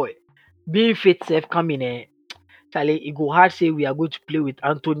foolish boy, being fit, safe coming, Charlie, it go hard say we are going to play with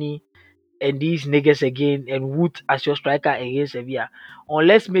Anthony and these niggas again and Wood as your striker against Sevilla.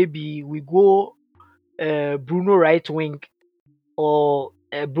 Unless maybe we go Bruno right wing or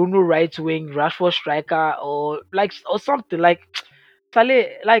Bruno right wing, Rashford striker or like or something like Charlie,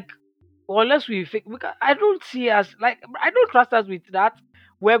 like unless I don't see us like I don't trust us with that.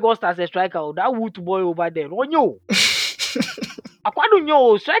 Where goes as a striker or that Wood boy over there. Oh no, I don't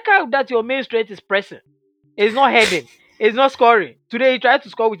know striker that your main strength is pressing. It's not heading. It's not scoring. Today he tried to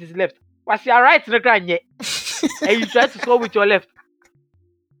score with his left. But you are right, and you try to score with your left.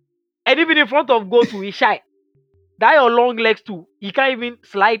 And even in front of goal too, he's shy. That your long legs too. He can't even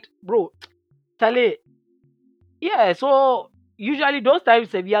slide, bro. Charlie. Yeah, so usually those times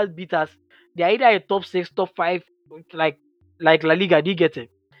Sevilla beat us, they're either a top six, top five, like like La Liga. Do you get it?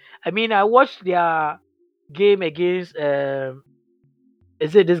 I mean, I watched their game against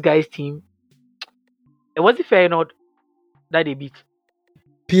is it this guy's team? It wasn't fair not that they beat.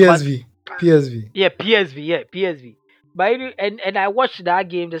 But PSV, PSV. yeah, PSV, yeah, PSV. But and I watched that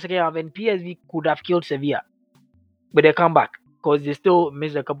game the second half, and PSV could have killed Sevilla, but they come back because they still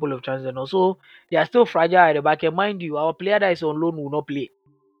missed a couple of chances, and also they are still fragile at the back. And mind you, our player that is on loan will not play.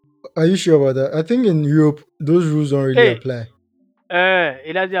 Are you sure about that? I think in Europe those rules don't really Hey, apply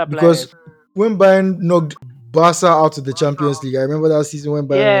it doesn't apply. because when Bayern knocked Barca out of the Champions League, I remember that season when Bayern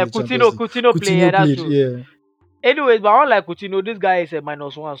won Yeah, the Champions League. Coutinho play. Yeah, Coutinho that's played, true. yeah. Anyways, but unlike Coutinho, this guy is a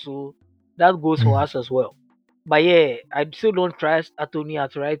 -1, so that goes for Mm. us as well. But yeah, I still don't trust Anthony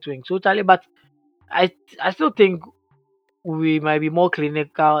at right wing totally. But I still think we might be more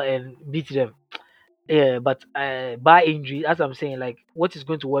clinical and beat them. Yeah, but by injury, as I'm saying, like what is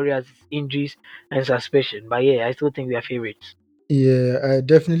going to worry us is injuries and suspension. But yeah, I still think we are favorites. Yeah, I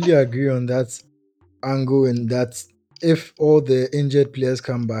definitely agree on that angle in that if all the injured players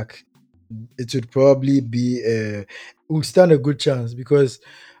come back, it would probably be would stand a good chance because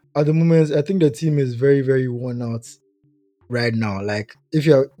at the moment I think the team is very, very worn out right now. Like if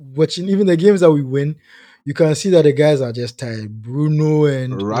you're watching even the games that we win, you can see that the guys are just tired. Bruno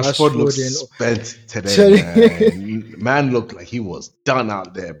and Rashford looks Rashford and spent today, Charlie, man. Man looked like he was done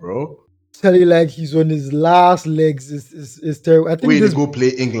out there, bro. Charlie like he's on his last legs is terrible. I think Way to this go play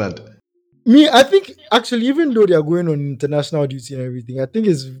England. I think actually, even though they are going on international duty and everything, I think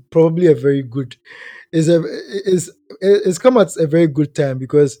it's probably a very good. It's come at a very good time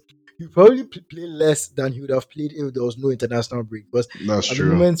because you probably play less than he would have played if there was no international break. Because That's at the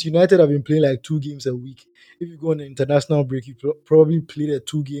true. moment, United have been playing like 2 games a week. If you go on an international break, you probably play the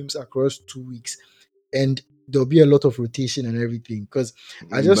 2 games across 2 weeks, and there'll be a lot of rotation and everything. Because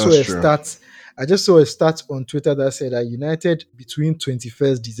I just saw That's a true. stat. I just saw a stat on Twitter that said that United between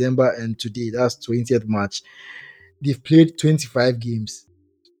 21st December and today, that's 20th March, they've played 25 games.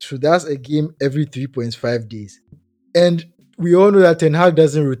 So that's a game every 3.5 days. And we all know that Ten Hag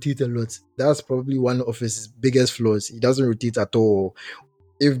doesn't rotate a lot. That's probably one of his biggest flaws. He doesn't rotate at all.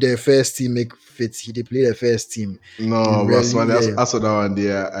 If the first team make fits, he they play the first team. He No, but rarely, Smiley, yeah. as for that one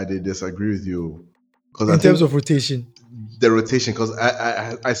there, I did disagree with you. Because I In terms think of rotation, the rotation, because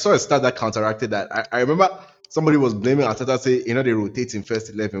I saw a stat that counteracted that. I remember somebody was blaming Arteta, say, they rotate in first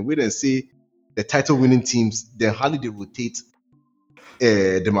 11. We didn't see the title winning teams, then hardly they rotate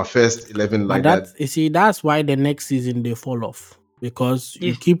them at first 11 But like that. that you see, that's why the next season they fall off because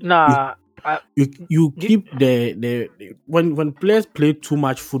you This keep nah, you the- keep the when players play too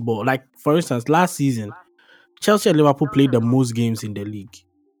much football. Like for instance, last season Chelsea and Liverpool played the most games in the league.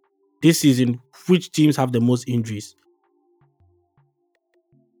 This season, which teams have the most injuries?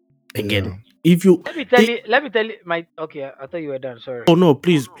 yeah. Again, if you let me tell you my okay. I thought you were done. Sorry. oh no,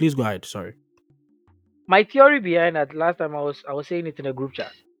 please go ahead. Sorry. My theory behind that last time I was saying it in a group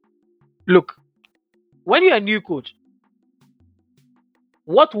chat. Look, when you're a new coach,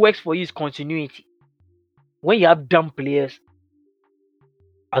 what works for you is continuity. When you have dumb players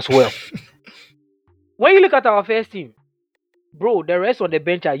as well. When you look at our first team, bro, the rest on the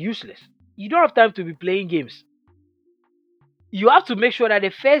bench are useless. You don't have time to be playing games. You have to make sure that the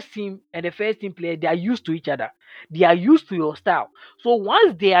first team and the first team players, they are used to each other. They are used to your style. So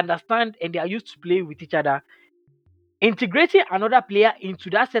once they understand and they are used to playing with each other, integrating another player into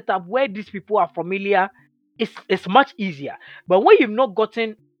that setup where these people are familiar is much easier. But when you've not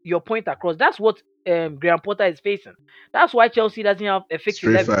gotten your point across, that's what Graham Potter is facing. That's why Chelsea doesn't have a fixed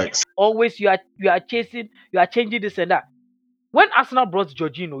Straight 11. facts. Always you are chasing, you are changing this and that. When Arsenal brought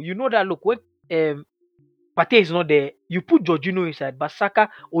Jorginho, you know that look when Partey is not there, you put Jorginho inside, but Saka,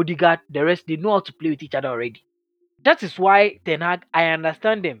 Odegaard, the rest they know how to play with each other already. That is why Ten Hag, I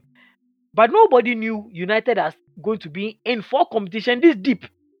understand them. But nobody knew United as going to be in four competition this deep.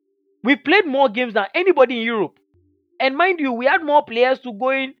 We played more games than anybody in Europe. And mind you, we had more players to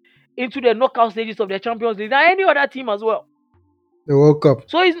go into the knockout stages of the Champions League than any other team as well. The World Cup.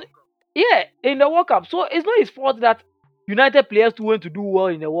 So it's in the World Cup. So it's not his fault that United players too went to do well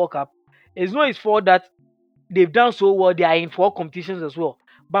in the World Cup. It's not his fault that they've done so well. They are in four competitions as well.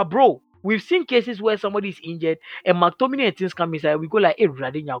 But bro, we've seen cases where somebody is injured and McTominay and things come inside. We go like, hey,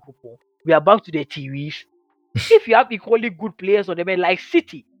 Radin Yakupo, we are back to the TVs. If you have equally good players on the bench like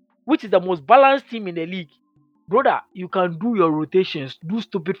City, which is the most balanced team in the league, brother, you can do your rotations, do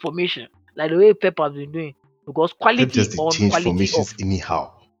stupid formation like the way Pep has been doing because Pep quality just did on, change quality formations off.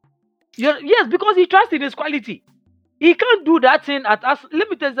 anyhow. Yes, because he trusts in his quality. He can't do that thing at us. Let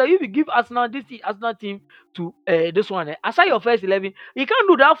me tell you, if you give Arsenal Arsenal team to this one, aside your first 11, he can't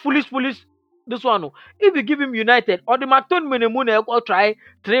do that foolish this one. No. If you give him United or the McTominay Moon or try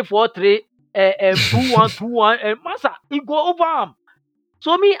 3-4-3, 2-1-2-1, and Massa, he go over him.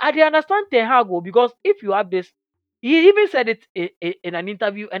 So me, I dey understand Ten Hag because if you have this, he even said it in an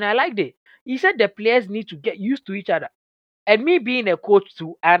interview, and I liked it. He said the players need to get used to each other. And me being a coach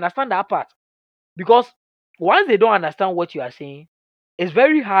too, I understand that part. Because once they don't understand what you are saying, it's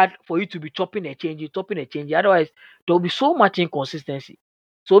very hard for you to be chopping and changing, chopping and changing. Otherwise, there will be so much inconsistency.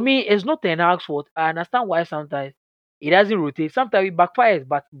 So me, it's not Ten Hag's fault. I understand why sometimes it doesn't rotate. Sometimes it backfires,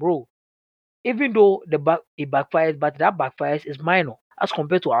 but bro, even though it backfires, but that backfires is minor as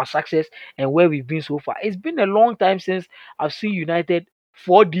compared to our success and where we've been so far. It's been a long time since I've seen United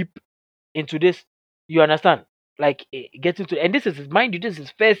fall deep into this. You understand? Like getting to, and this is mind you, this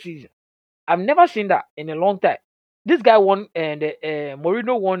is first season. I've never seen that in a long time. This guy won, and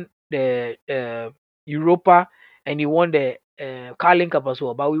Mourinho won the Europa, and he won the Carling Cup as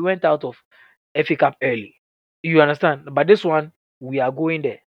well. But we went out of FA Cup early. You understand? But this one, we are going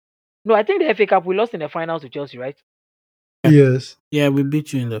there. No, I think the FA Cup we lost in the finals to Chelsea, right? Yeah. Yes. Yeah, we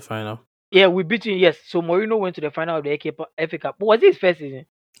beat you in the final. Yeah, we beat you. Yes, so Mourinho went to the final of the FA Cup. But was it his first season?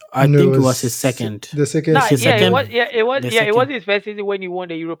 I No, think it it was his was second. the second Nah, His yeah, it season. was. second. Yeah, it was. The Yeah, it was second. his first season when he won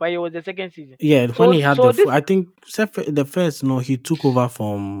the Europa. It was the second season. Yeah, when So, he had so this. I think the first, no, he took over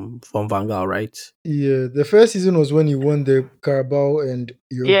from Van Gaal, right? Yeah, the first season was when he won the Carabao and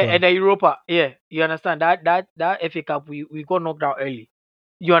Yeah, Europa. and the Europa. Yeah, you understand that FA Cup we got knocked out early.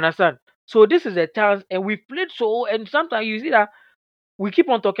 You understand? So this is a chance, and we've played so. And sometimes you see that we keep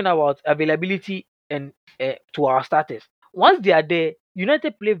on talking about availability and to our starters. Once they are there,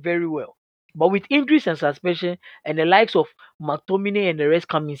 United play very well. But with injuries and suspension and the likes of McTominay and the rest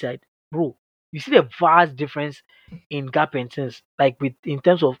come inside, bro, you see the vast difference in gap and things, like with in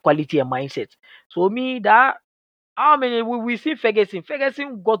terms of quality and mindset. So me that I mean we see Ferguson.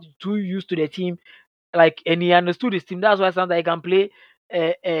 Ferguson got too used to the team, like, and he understood his team. That's why sometimes he can play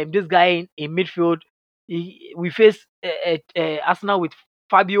this guy in midfield. We face Arsenal with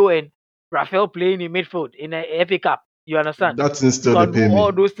Fabio and Rafael playing in midfield in a FA Cup. You understand? That thing You still they can do pay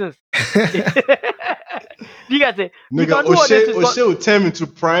all me. those things. You guys say you Nigga, can do all those things. O'Shea will turn me to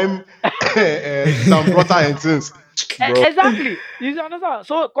prime Zambrota and things. Bro. Exactly. You understand?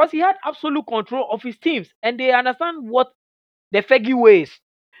 So, because he had absolute control of his teams, and they understand what the Fergie ways.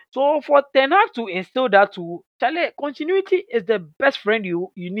 So for Ten Hag to instill that to Charlie, continuity is the best friend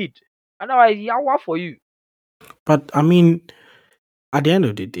you need. Otherwise, yawa for you. But I mean, at the end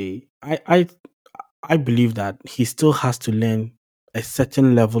of the day, I believe that he still has to learn a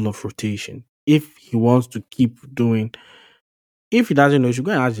certain level of rotation if he wants to keep doing. If he doesn't know, he should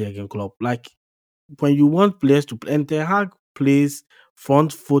go and ask Jurgen Klopp. Like when you want players to play, and Ten Hag plays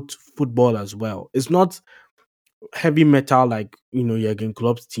front foot football as well. It's not heavy metal like Jurgen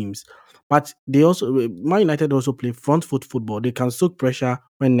Klopp's teams, but they also Man United also play front foot football. They can soak pressure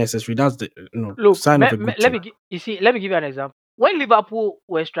when necessary. That's the Look, sign of a good let team. me you see. Let me give you an example. when Liverpool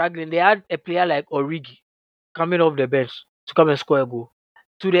were struggling, they had a player like Origi coming off the bench to come and score a goal.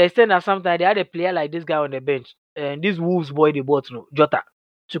 To the extent that sometimes they had a player like this guy on the bench, and this Wolves boy they bought, Jota,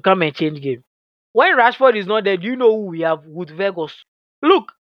 to come and change game. When Rashford is not there, do you know who we have with Vegas?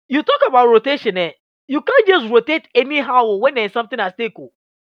 Look, you talk about rotation, eh? You can't just rotate anyhow when there's something at stake.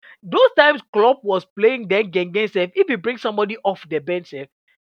 Those times Klopp was playing then Gengen safe. If he brings somebody off the bench,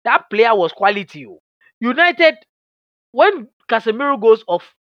 that player was quality. United, when Casemiro goes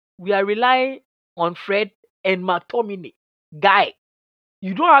off, we are relying on Fred and McTominay. Guy,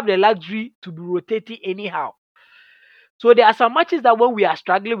 you don't have the luxury to be rotating anyhow. So there are some matches that when we are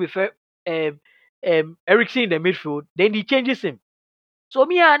struggling with Eriksen in the midfield, then he changes him. So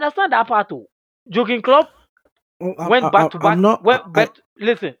me, I understand that part too. Jogging Club went back to back. I'm not.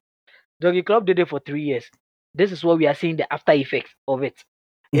 Listen, Jogging Club did it for 3 years. This is what we are seeing the after effects of it.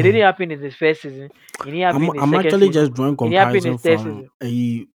 It didn't happen in his first season. It didn't happen in his I'm second actually season. just drawing It didn't happen in comparison his third from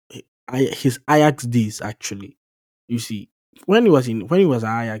season. his Ajax days. Actually, you see, when he was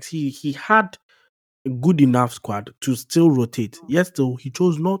at Ajax, he had a good enough squad to still rotate. Yes, still he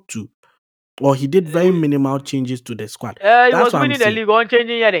chose not to, or he did very minimal changes to the squad. He That's was what I'm winning the saying. league on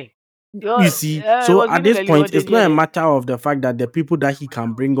changing heading. You see, He so was at winning this the league on point, it's changing not a heading. matter of the fact that the people that he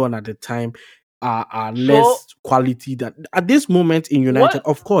can bring on at the time are So less quality. That at this moment in United, what?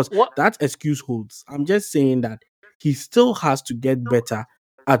 of course, What? that excuse holds. I'm just saying that he still has to get better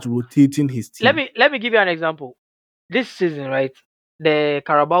at rotating his Let team. me give you an example. This season, right? The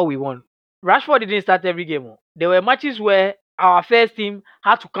Carabao we won. Rashford didn't start every game. There were matches where our first team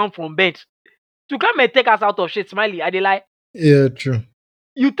had to come from bench to come and take us out of shit. Smiley, I dey lie. Yeah, true.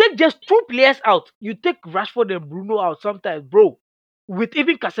 You take just 2 players out. You take Rashford and Bruno out sometimes, bro. With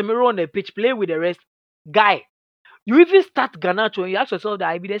even Casemiro on the pitch, playing with the rest. Guy, you even start Garnacho and you ask yourself that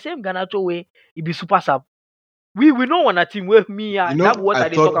I be the same Garnacho way, it be super sub. We know on a team with me, You that's know, what I I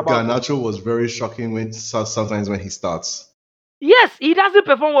dey talk thought about. Garnacho was very shocking when sometimes when he starts. Yes, he doesn't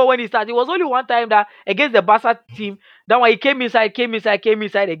perform well when he starts. It was only one time that against the Barca team, that when he came inside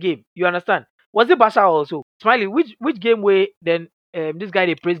the game. You understand? Was it Barca also? Smiley, which game where then this guy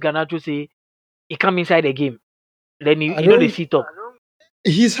they praise Garnacho say he come inside the game. Then I you know they don't. sit up.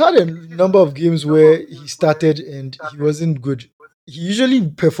 He's had a number of games where he started and he wasn't good. He usually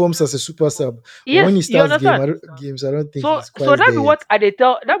performs as a super sub, but when Yes, he you starts understand. games, I don't think So he's so quite that be there yet. what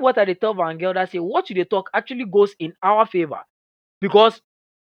I dey tell Van Gelder say what you dey talk actually goes in our favor because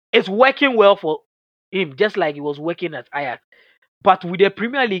it's working well for him, just like it was working at Ajax. But with the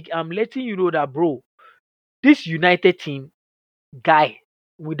Premier League, I'm letting you know that, bro, this United team, guy,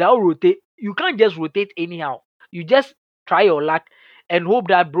 without rotate, you can't just rotate anyhow. You just try your luck and hope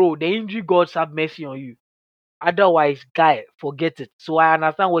that, bro, the injury gods have mercy on you. Otherwise, guy, forget it. So I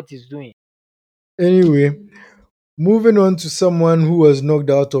understand what he's doing. Anyway, moving on to someone who was knocked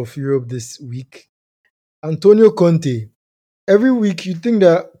out of Europe this week, Antonio Conte. Every week you think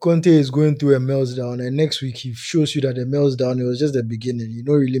that Conte is going through a meltdown, and next week he shows you that the meltdown it was just the beginning. You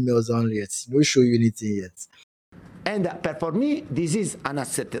don't really meltdown yet. He don't show you anything yet. And for me, this is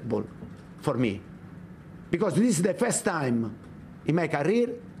unacceptable for me. Because this is the first time in my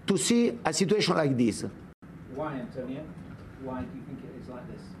career to see a situation like this. Why, Antonio? Why do you think it is like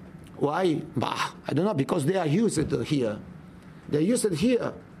this? Why? Bah, I don't know, because they are used here. They're used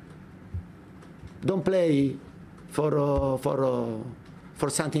here. Don't play for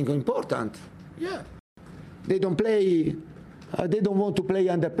something important. Yeah. They don't play, they don't want to play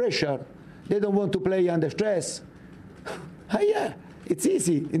under pressure. They don't want to play under stress. Yeah, it's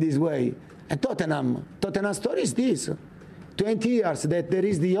easy in this way. And Tottenham story is this. 20 years that there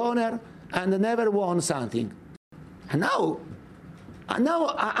is the owner and never won something. And now,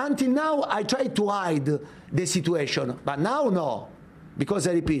 until now, I try to hide the situation. But now, no. Because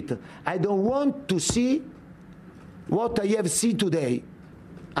I repeat, I don't want to see what I have seen today.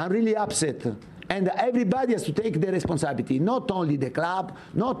 I'm really upset. And everybody has to take the responsibility, not only the club,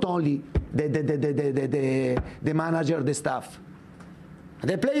 not only the manager, the staff.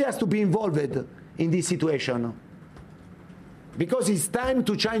 The player has to be involved in this situation. Because it's time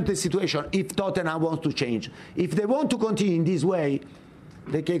to change the situation if Tottenham wants to change. If they want to continue in this way,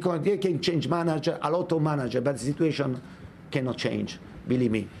 they can change manager, a lot of manager, but the situation cannot change.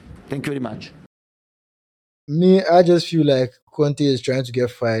 Believe me. Thank you very much. Me, I just feel like Conte is trying to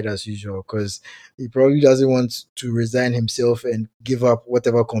get fired as usual because he probably doesn't want to resign himself and give up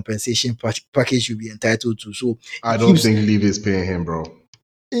whatever compensation package he'll be entitled to. So I don't think Levy is paying him, bro.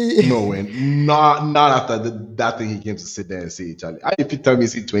 No way. Not after that thing he came to sit there and say, Charlie. If you tell me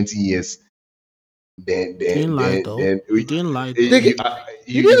it's in 20 years, then Didn't lie though. then He didn't lie though. You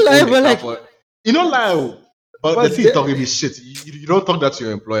didn't lie, but like you don't lie. But the But thing is talking me shit. You don't talk that to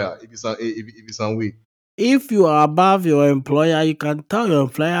your employer if it's on way. If you are above your employer, you can tell your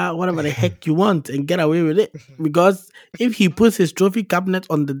employer whatever the heck you want and get away with it. Because if he puts his trophy cabinet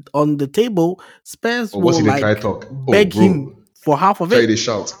on the table, Spurs Or what's will he they try like talk? Oh, beg him bro, for half of try it. to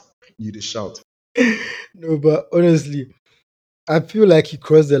shout. You the shout. no, but honestly, I feel like he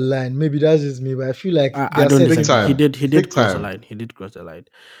crossed the line. Maybe that's just me, but I feel like I there are don't Big certain. disagree. He time. did. He did Big cross the time. line. He did cross the line.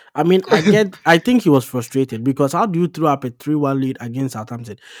 I mean, I think he was frustrated because how do you throw up a 3-1 lead against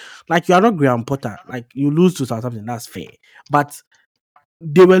Southampton? Like you are not Graham Potter. Like you lose to Southampton, that's fair. But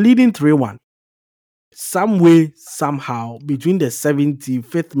they were leading 3-1. Some way, somehow, between the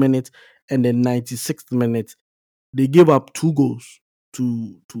 75th minute and the 96th minute, they gave up 2 goals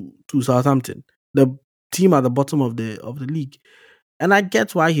to Southampton, the team at the bottom of the league. And I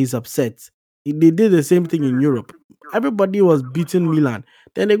get why he's upset. They did the same thing in Europe. Everybody was beating Milan.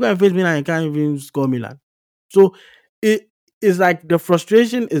 Then they go and face Milan and can't even score Milan. So it is like the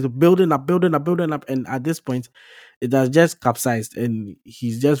frustration is building up, building up, building up. And at this point, it has just capsized and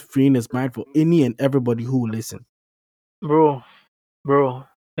he's just freeing his mind for any and everybody who will listen. Bro, bro,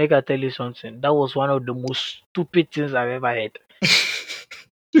 make I tell you something. That was one of the most stupid things I've ever heard.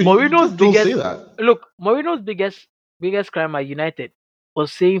 Dude, you Mourinho's just don't say biggest that. Mourinho's biggest crime at United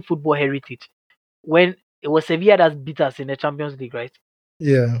was saying football heritage when it was Sevilla that beat us in the Champions League, right?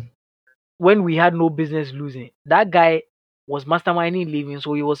 Yeah, When we had no business losing. That guy was masterminding leaving,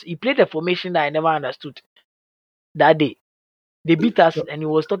 so he played a formation that I never understood that day. They beat us, and he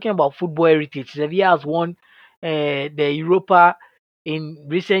was talking about football heritage. Sevilla has won the Europa in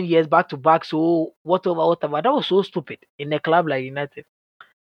recent years back to back. So whatever, whatever. That was so stupid in a club like United.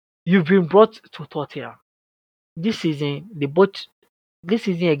 You've been brought to Tottenham this season. This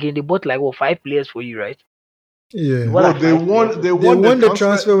season again. They bought like 5 players for you, right? You yeah. bought Bro, like they 5 players, won for, they They won the won the transfer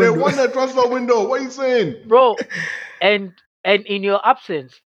transfer they window. won the transfer window. What are you saying? bro. And in your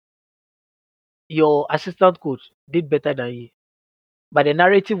absence, your assistant coach did better than you. But the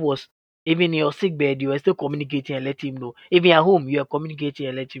narrative was even in your sick bed, you were still communicating and let him know. Even at home, you were communicating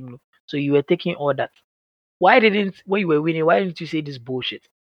and let him know. So you were taking all that. Why didn't when you were winning? Why didn't you say this bullshit?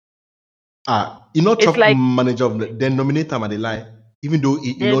 You know It's top like manager of the nominate him at the line, even though then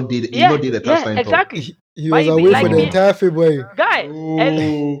he yeah, not did the yeah, touchline talk. exactly. He But was he be away like for he the be No, entire February. guy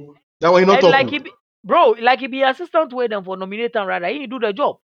no, that one he not and talk. like he be bro, like he be assistant with them for nominating rather. He do the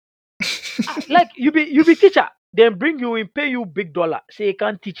job. Like you be teacher, then bring you in, pay you big dollar. Say you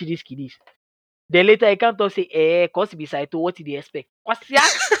can't teach these kiddies. Then later I can't talk say, cause beside to what did they expect? Yeah,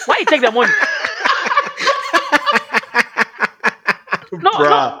 why you take the money? No, no,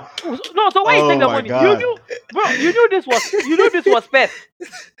 Bruh. no. So why you take Oh the my money? You god. knew, bro. You knew this was space.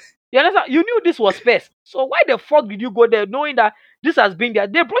 You understand? You knew this was space. So why the fuck did you go there knowing that this has been there?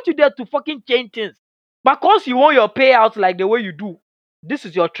 They brought you there to fucking change things. Because you want your payout like the way you do. This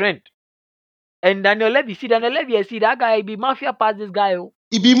is your trend. And Daniel Levy, see that guy be mafia past this guy. Oh.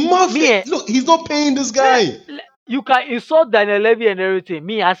 He be Me, mafia. Look, he's not paying this guy. you can insult Daniel Levy and everything.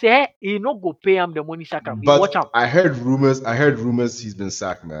 Me, I say, hey, he no go pay him the money, sack him. You watch him. But I heard rumors he's been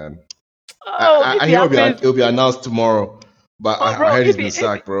sacked, man. I, Oh, I, if I it hear happens, it'll be announced tomorrow. But oh, I bro, heard he's if been it, if,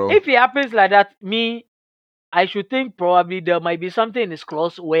 sacked, bro. if it happens like that, me, I should think probably there might be something in this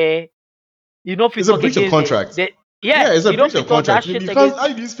clause where you know if you It's a talk breach of against contract. the Yeah, yeah, it's a you know breach if you of talk that contract. shit You can't. against How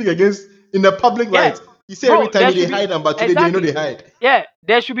do you speak against in the public yeah, light? You say every bro, time there they should be hide them, but today they know exactly they hide. yeah,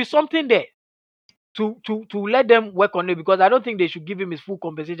 there should be something there to let them work on it because I don't think they should give him his full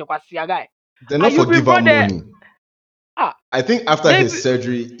compensation because see a guy. They And not you've been forgive brought him there. money. Ah, I think after they his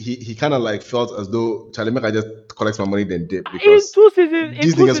surgery, he kind of like felt as though Charlie make I just collect my money then dip in because 2 seasons,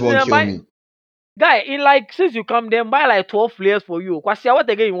 these niggas won't and kill buy me. guy in like since you come there buy like 12 players for you. Kwasia, what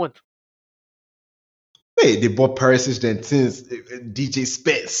again you want? Hey, they bought Perisic then since DJ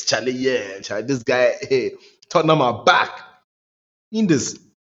Spence, Charlie, yeah, Charlie, this guy, hey, Tottenham are back in this.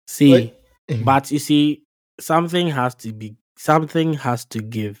 See, But but you see, something has to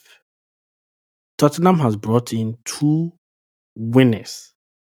give. Tottenham has brought in 2 winners,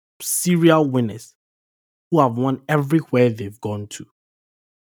 serial winners, who have won everywhere they've gone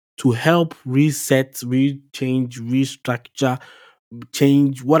to help reset, rechange, restructure,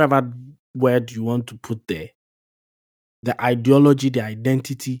 change whatever word you want to put there. The ideology, the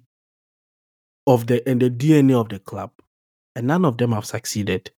identity of the DNA of the club. And none of them have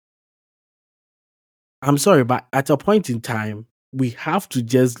succeeded. I'm sorry, but at a point in time, we have to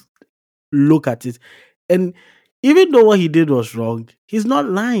just look at it. And even though what he did was wrong, he's not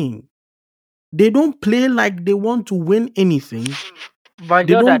lying. They don't play like they want to win anything. Van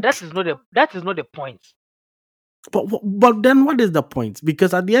They Gelder, don't. that is not the point. But then what is the point?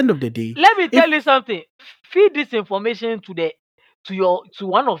 Because at the end of the day, Let me if tell you something. Feed this information to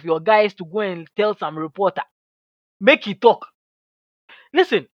one of your guys to go and tell some reporter. Make it talk.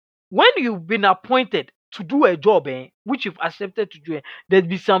 Listen, when you've been appointed to do a job, which you've accepted to do, there'll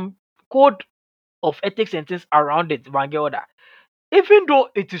be some code of ethics and things around it, Van Gelder. Even though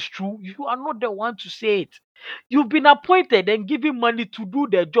it is true, you are not the one to say it. You've been appointed and given money to do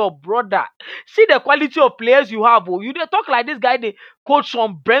the job, brother. See the quality of players you have. Oh. You dey talk like this guy, they coach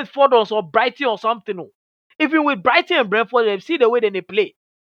from Brentford or some Brighton or something. Oh. Even with Brighton and Brentford, see the way they play.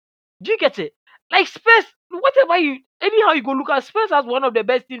 Do you get it? Like Spurs, whatever anyhow you go look at, Spurs has one of the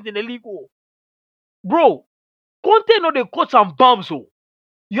best teams in the league. Oh. Bro, Conte know they coach some bums. Oh.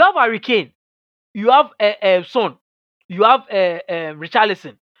 You have Hurricane, you have Son, you have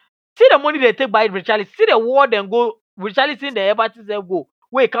Richarlison. See the money they take by Richarlison. See the war then go. Richarlison, the Everton they go.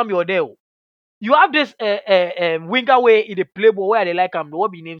 Where come your there? Oh. You have this winger way in the playboy where they like him.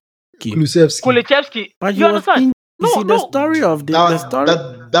 What be name? Kulusevski. Kulichevsky. but he You was understand? in. You No, see the no, story of the That story.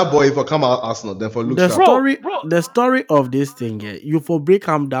 that boy for come out Arsenal, then for look The sharp. bro, story, bro. the story of this thing, you for break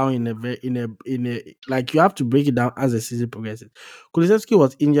him down in a like you have to break it down as the season progresses. Kulisevsky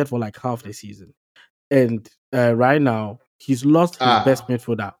was injured for like half the season, and right now he's lost his best Ah,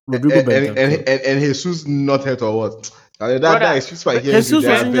 midfielder, and Rodrigo Bentancur. and Jesus not hurt or what? That Brother, excuse for hearing you Jesus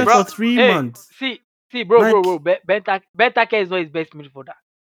there, was I injured beg. bro, for 3 months. see, bro, Like Bentake is not his best midfielder.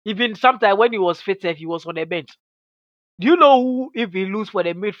 Even sometimes when he was fit, he was on the bench. Do you know who, if he lose for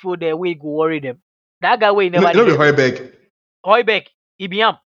the midfield, we go worry them? That guy will never You know the get Hoiberg. Hoiberg,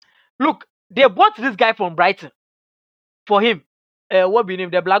 Ibiam. Look, they bought this guy from Brighton for him. What be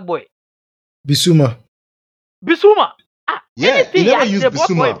name? The black boy. Bisuma. Bisuma. Yeah, he Anything never they used bought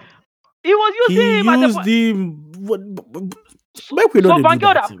for him. Bissouma. He was he using him at the used point. him. So, Make we know so they do Van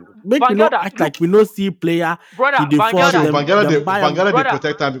that. Gelder, Make we Van not Gelder, act look, like we no see player. brother, He dey Van force See, oh, Gelder, Van them Gelder, them buy Van him. Gelder, they brother,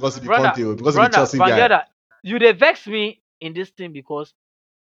 protect him because he be brother, Conte, because he be brother, Chelsea Van guy. Gelder, you they vex me in this thing because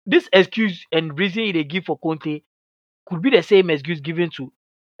this excuse and reason they give for Conte could be the same excuse given to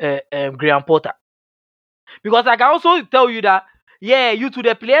Graham Potter. Because I can also tell you that, yeah, you to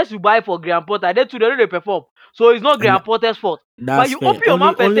the players you buy for Graham Potter, they to the they perform. So it's not And Graham Potter's fault. But that's you fair. open your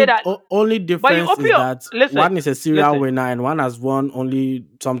mouth and say that. Only But you difference open is your that listen, one is a serial listen, winner and one has won only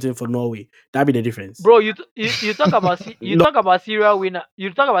something for Norway. That be the difference. bro. You talk about you No, talk about serial winner.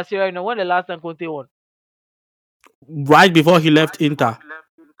 You talk about serial winner. When the last time Conte won? right before he left Inter.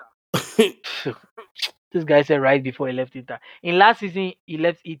 This guy said right before he left Inter. In last season,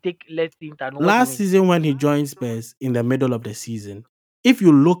 left Inter. No what to Last win. season when he joined Spurs in the middle of the season, if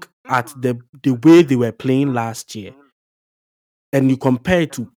you look at the way they were playing last year and you compare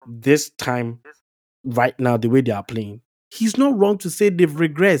it to this time right now, the way they are playing, he's not wrong to say they've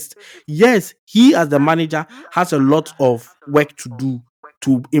regressed. Yes, he as the manager has a lot of work to do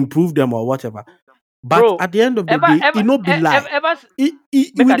to improve them or whatever. But Bro, at the end of the ever, day, ever, it not be lie. ever, It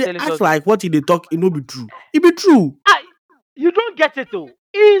make will I they tell you act something. like what he they talk, it not be true. It be true. Ah, you don't get it though.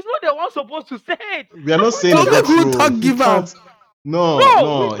 He's not the one supposed to say it. We are not saying So it's not make we true. talk He give up. can't. No, No, we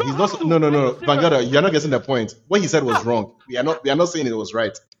no, he's don't not. have to. No, no, Are you no. Van serious? Gelder, you're not getting the point. What he said was Ah, wrong. We are not saying it was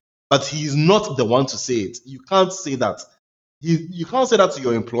right. But he's not the one to say it. You can't say that. You can't say that to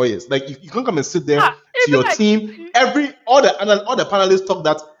your employers. Like you can't come and sit there it to be your like team. All the panelists talk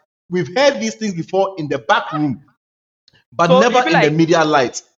that we've heard these things before in the back room, but so. It never be in the like media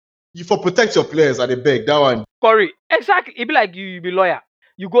light. You for protect your players at the beg. That one. Corey. Exactly. It be like you be lawyer.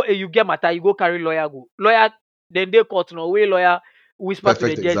 You go, you get matter. You go carry lawyer go. Lawyer then they court no way. Lawyer whisper to the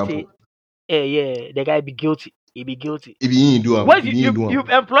Perfect judge say, example. "Hey, yeah, the guy be guilty. He be guilty." If you ain't do him, Once if you ain't do him. you've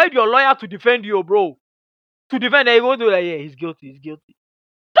employed your lawyer to defend you, bro, to defend, and you go to like, yeah, he's guilty. He's guilty.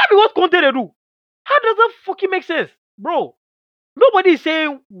 That be what Conte they do. How does that fucking make sense, bro? Nobody is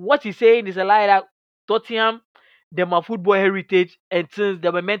saying what he's saying is a lie that Tottenham, them are football heritage and since they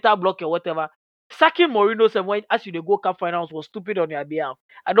were mental block or whatever. Sacking Mourinho and when as you they go cup finals was stupid on your behalf.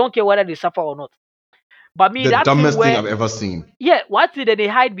 I don't care whether they suffer or not. But me, The that thing dumbest thing where I've ever seen. yeah, what thing that they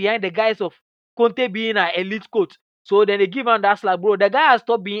hide behind the guys of Conte being an elite coach. So then they give him that slack, bro. The guy has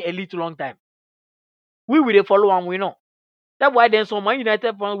stopped being elite long time. We will they follow and we know. That's why then some Man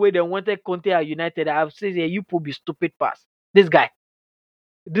United fans where they wanted Conte at United, I've said, yeah, you put be stupid pass. This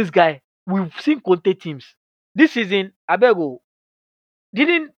guy, we've seen Conte teams. This season, Abego,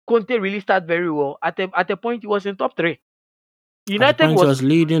 didn't Conte really start very well? At a point, he was in top three. At the United point he was was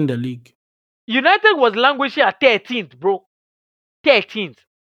leading the league. United was languishing at 13th, bro. 13th.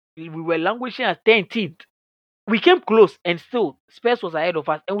 We were languishing at 13th. We came close, and still Spurs was ahead of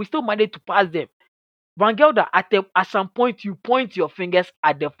us, and we still managed to pass them. Van Gelder, at some point, you point your fingers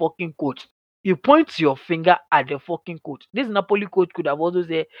at the fucking coach. You point your finger at the fucking coach. This Napoli coach could have also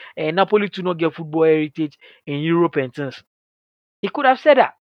said, Napoli to not get football heritage in Europe and things. He could have said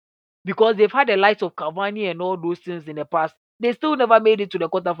that because they've had the likes of Cavani and all those things in the past. They still never made it to the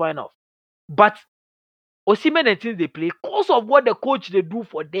quarterfinals. But Osimhen and things they play, cause of what the coach they do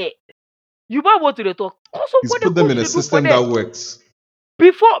for there. You might want to the talk, cause of He's what the put them coach in a they do for system there. that works.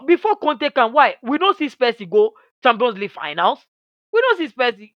 Before Conte can, why? We don't see Spurs go Champions League finals. We don't see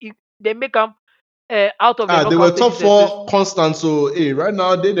Spurs they make them out of the They were knockout top stages and things. four constant. So hey, right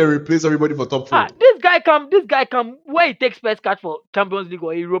now they replace everybody for top four. This guy come where he takes Spurs card for Champions League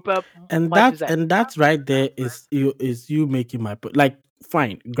or Europa And matches. that's right there is you making my point. Like,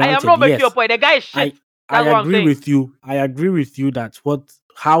 fine, I am granted, not making your yes. point. The guy is shit. I That's what I'm agree saying. with you. I agree with you that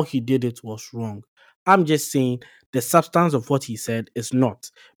how he did it was wrong. I'm just saying the substance of what he said is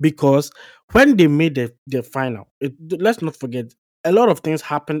not, because when they made the final, let's not forget a lot of things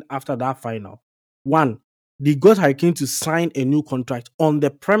happened after that final. One, they got Hurricane to sign a new contract on the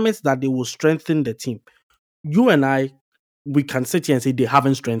premise that they will strengthen the team. You and I, we can sit here and say they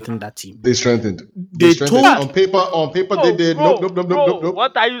haven't strengthened that team. They strengthened. They told on paper. On paper, they did. Nope.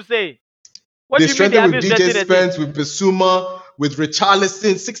 What are you saying? What They do you mean they strengthened with haven't DJ strengthened the team? Spence, with Basuma, with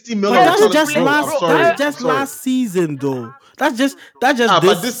Richarlison. 60 But million that's Richarlison. just No, last. I'm sorry. That's just I'm sorry. last season, though. That's just But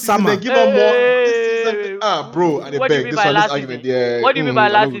this this season summer. they give him more. This season, bro, I What do you beg mean this by one. This last argument, season? yeah. What do you mean by I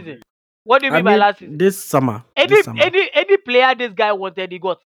last know. season? What do you I mean by mean, last season? this summer. Any player this guy wanted, he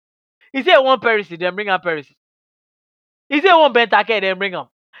got. He said one Perisic, then bring up Perisic. He said one Bentake, then bring him.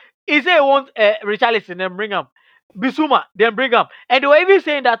 He said one Richarlison, then bring him. Bisuma, then bring him. And they were even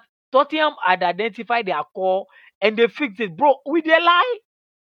saying that Tottenham had identified their core and they fixed it, bro. With their lie.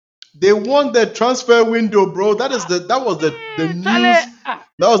 They won the transfer window, bro. That was the news.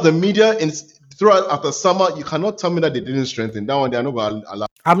 That was the media throughout after summer. You cannot tell me that they didn't strengthen that one. They are not going to allow.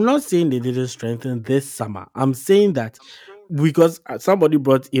 I'm not saying they didn't strengthen this summer. I'm saying that because somebody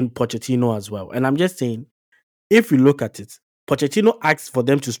brought in Pochettino as well, and I'm just saying, if you look at it, Pochettino asked for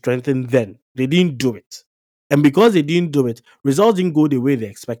them to strengthen. Then they didn't do it. And because they didn't do it, results didn't go the way they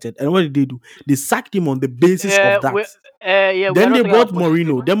expected. And what did they do? They sacked him on the basis of that. We are Then not they talking brought about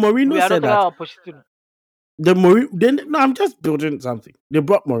Mourinho. Pochettino. Then Mourinho We are not said talking that about Pochettino. no, I'm just building something. They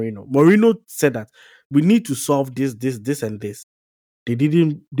brought Mourinho. Mourinho said that we need to solve this, and this. They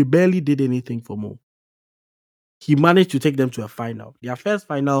barely did anything for Mo. He managed to take them to a final. Their first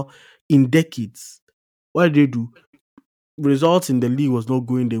final in decades. What did they do? Results in the league was not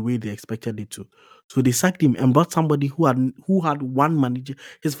going the way they expected it to. So they sacked him and brought somebody who had one manager.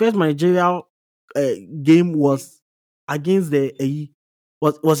 His first managerial game was against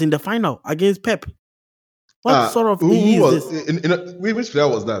was in the final against Pep. What sort of who is was this? which player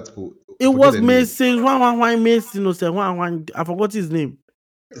was that? It was Mason. One Mason. I forgot his name.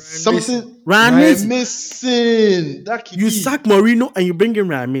 Something Ryan Mason. Mason. That You sack Mourinho and you bring in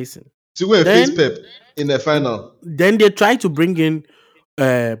Ryan Mason to go and face Pep in the final. Then they try to bring in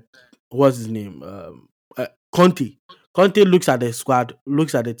what's his name? Conte. Conte looks at the squad,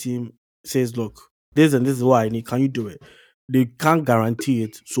 looks at the team, says, "Look, this and this is what I need. Can you do it?" They can't guarantee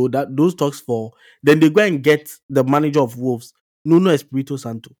it, so that those talks for. Then they go and get the manager of Wolves, Nuno Espirito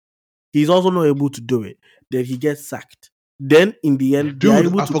Santo. He's also not able to do it. Then he gets sacked. Then in the end, they are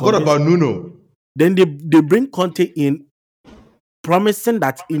able I to forgot about Nuno. Then they bring Conte in, promising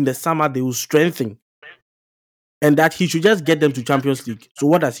that in the summer they will strengthen and that he should just get them to Champions League. So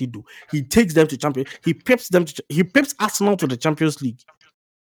what does he do? He takes them to Champions. He pips Arsenal to the Champions League.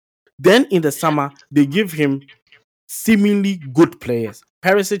 Then in the summer they give him seemingly good players.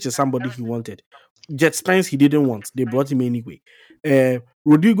 Perisic is somebody he wanted. Jet Spence he didn't want. They brought him anyway.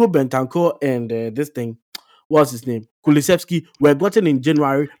 Rodrigo Bentancur and this thing, what's his name? Kulusevski were gotten in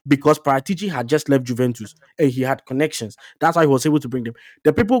January because Paratici had just left Juventus and he had connections. That's why he was able to bring them.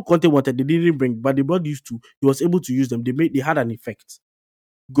 The people Conte wanted, they didn't bring, but they brought these two. He was able to use them. They had an effect.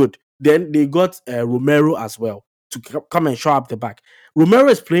 Good. Then they got Romero as well to come and show up the back. Romero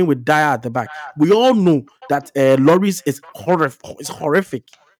is playing with Dyer at the back. We all know that Lloris is horrific.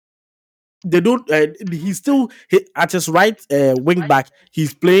 They don't. He's still at his right wing back.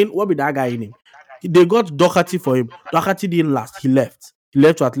 He's playing. What with that guy in him? They got Doherty for him. Doherty didn't last. He left. He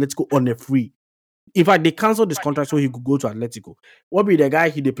left to Atletico on a free. In fact, they canceled his contract so he could go to Atletico. What be the guy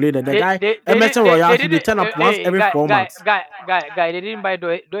he played? The guy Emerson Royale. He turn up once every 4 months. Guy, they didn't buy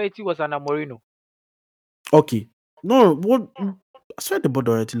Doherty was under Mourinho. Okay. No, what? I swear they bought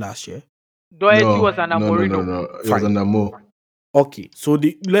Doherty last year. Doherty was under Mourinho. No. It was under Mo. Okay, so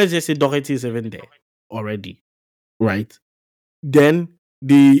let's just say Doherty is even there already, right? Then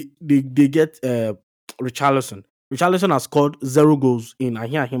they get Richarlison. Richarlison has scored 0 goals in I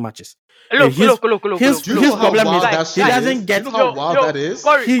hear him matches. Look, his look, look, look, his look, Do you look. know his how problem is wild Guy, that he shit guy, is? doesn't Do you get know how yo, wild yo, that is?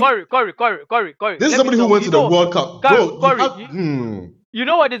 Corey, he. Corey, Corey, Corey, Corey, Corey. This is Let me somebody who tell went you, to the World Cup, bro. You Corey, have you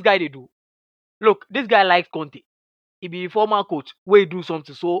know what this guy they do? Look, this guy likes Conte. He be a former coach. Where he do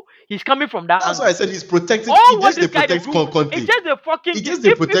something, so he's coming from that That's why I angle. said he's protecting. He All what just they this guy they protect do, it's Conte. just a fucking He game. just they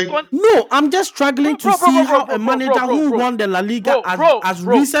If protect. Conte, No, I'm just struggling to see how a manager who bro, won the La Liga bro, bro, as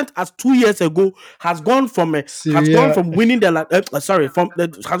bro. recent as 2 years ago has gone Syria. from winning the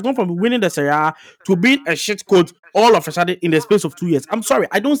has gone from winning the Serie A to being a shit coach all of a sudden in the space of 2 years. I'm sorry,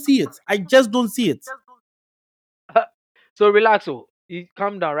 I don't see it. I just don't see it. So relax, oh, you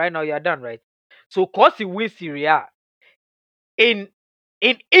calm down right now. You're done, right? So, cause he wins Syria in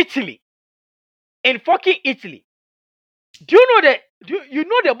Italy, in fucking Italy. Do you know that? You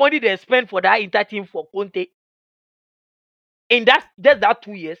know the money they spent for that Inter team for Conte in that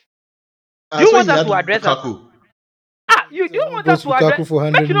 2 years? Do I you saw want he us had to address us? Lukaku, You do you Someone want us bought to address? Lukaku for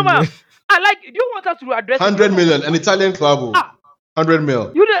Make 100 you know, million. man. I like. Do you want us to address him? 100 No. million, an Italian club, oh. Ah, 100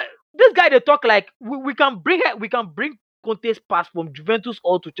 mil. this guy they talk like we can bring Conte's pass from Juventus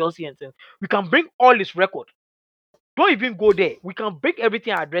all to Chelsea and things. We can bring all his record. Don't even go there. We can break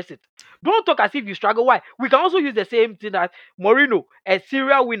everything and address it. Don't talk as if you struggle. Why? We can also use the same thing as Mourinho, a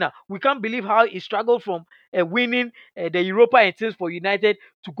serial winner. We can't believe how he struggled from winning the Europa and things for United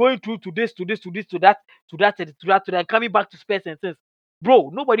to going through to this, to this, to this, to that, to that, to that, to that, coming back to Spurs and things.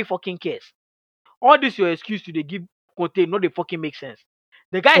 Bro, nobody fucking cares. All this your excuse to they give Conte, not they fucking make sense.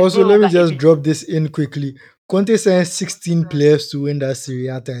 The guy is no Also, let me longer just elite. drop this in quickly. Conte signed 16 players to win that Serie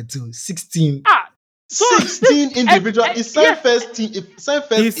A title. 16. Ah, so this 16 individual. He signed yes, first team. He signed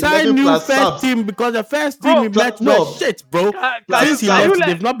He first signed 11 new plus first subs. team because the first team bro. he met were No, shit, bro. Can Since he you left, plus. let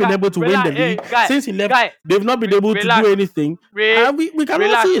they've not been able to win the relax? Hey, league. guy, Since he left, guy, they've not been able to do relax, anything. We can all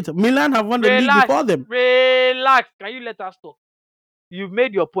relax, see it. Milan have won the league relax, before them. relax. Can you let us talk? You've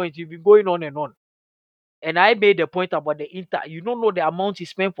made your point. You've been going on and on. And I made the point about the Inter. You don't know the amount he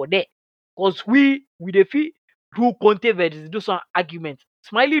spent for that. Because we the fee do Conte versus do some argument.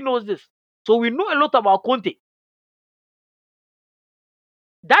 Smiley knows this. So we know a lot about Conte.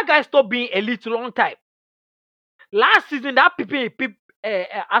 That guy stopped being elite long time. Last season, that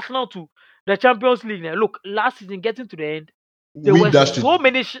Arsenal to the Champions League. Now, look, last season getting to the end, there We were dashed it so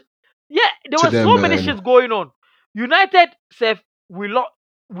many there to were them, so many man. shits going on. United self we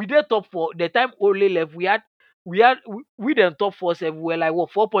did top four. The time only left, we then top four self, we were like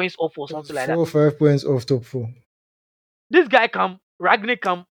what 4 points off or something like 4 that. or 5 points off top 4. This guy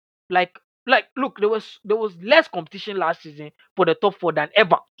Ragnick like look, there was less competition last season for the top four than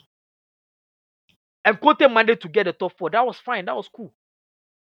ever. And Conte managed to get the top four. That was fine, that was cool.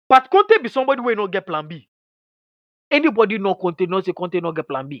 But Conte be somebody who not get plan B. Anybody know Conte, not say Conte not get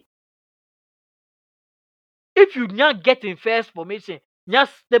plan B. If you not get in first formation,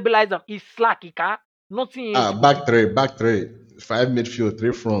 just stabilize them, it's slack, he can nothing else. Back three. 5 midfield,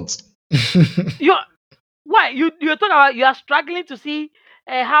 3 fronts. You why you talk about you are struggling to see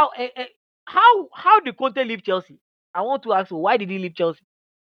how did Conte leave Chelsea? I want to ask you, why did he leave Chelsea?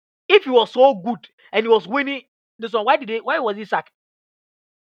 If he was so good and he was winning this one, why was he sacked?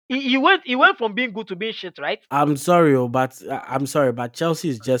 He went from being good to being shit, right? I'm sorry, but Chelsea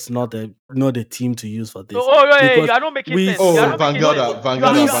is just not a team to use for this Yeah, you because are not making we sense. You are Oh, not sacked making no, sense. Van You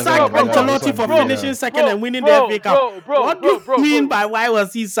are we not, Gelder, sacked Van Gelder. This Ancelotti one, for yeah. finishing second and winning the FA Cup. What do you mean by why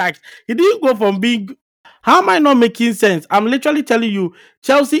was he sacked? He didn't go from being. How am I not making sense? I'm literally telling you,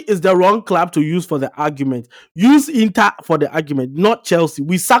 Chelsea is the wrong club to use for the argument. Use Inter for the argument, not Chelsea.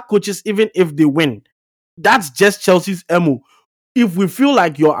 We sack coaches even if they win. That's just Chelsea's MO. If we feel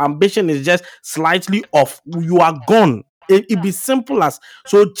like your ambition is just slightly off, you are gone. It be simple as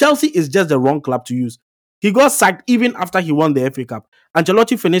so. Chelsea is just the wrong club to use. He got sacked even after he won the FA Cup.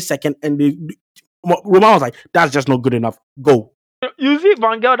 Ancelotti finished second, and Roman was like, "That's just not good enough. Go." You see,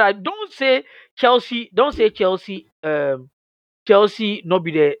 Van Gelder, don't say Chelsea. Don't say Chelsea. Chelsea not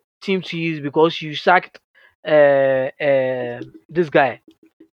be the team to use because you sacked this guy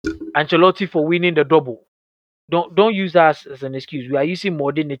Ancelotti for winning the double. Don't use that as an excuse. We are using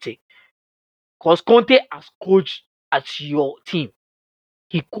modernity because Conte has coached at your team.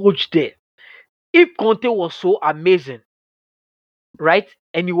 He coached there. If Conte was so amazing, right,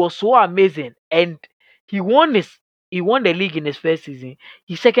 and he was so amazing, and he won the league in his first season.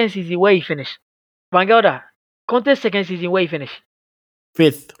 His second season, where he finished? Van Gelder, Conte's second season, where he finished?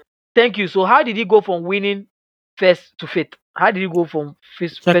 Fifth. Thank you. So how did he go from winning first to fifth? How did he go from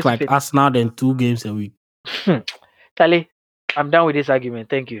first Check to like fifth? Arsenal then 2 games a week. Charlie, I'm done with this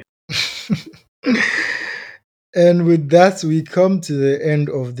argument. Thank you. And with that, we come to the end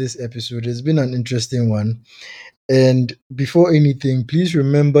of this episode. It's been an interesting one. And before anything, please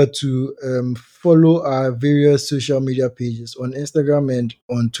remember to follow our various social media pages on Instagram and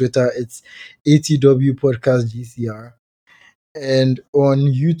on Twitter. It's ATW Podcast GCR. And on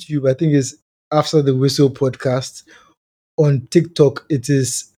YouTube, I think it's After the Whistle Podcast. On TikTok, it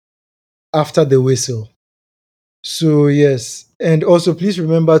is After the Whistle. So yes, and also please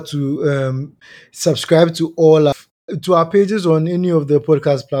remember to subscribe to our pages on any of the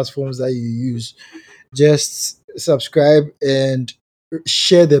podcast platforms that you use. Just subscribe and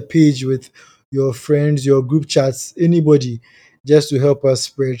share the page with your friends, your group chats, anybody, just to help us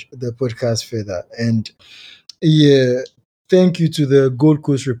spread the podcast further. And yeah, thank you to the Gold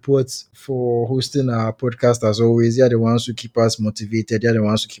Coast Reports for hosting our podcast as always. They're the ones who keep us motivated. They're the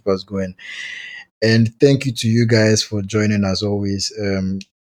ones who keep us going. And thank you to you guys for joining as always.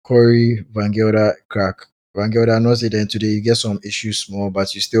 Corey, Van Gelder, Crack. Van Gelder, I know that today you get some issues small,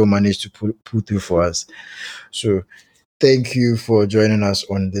 but you still managed to pull through for us. So thank you for joining us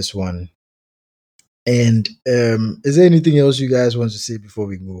on this one. And is there anything else you guys want to say before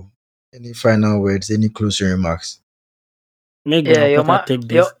we go? Any final words? Any closing remarks? Make Yeah, Graham Potter take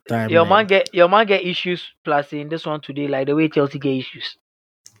this time and your man get issues plus in this one today, like the way Chelsea get issues.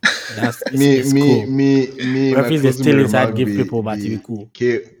 that's Me, it's me, cool. me, me. My Referees they closing still inside remark give be people, but it be be cool.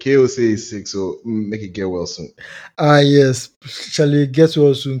 KOC is sick, so make it get well soon. Yes. Shall we get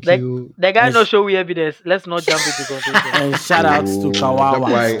well soon, Like Q? the guy And, no show we evidence. Let's not jump into conclusion. and shout outs to Oh, that Kawawa, boy,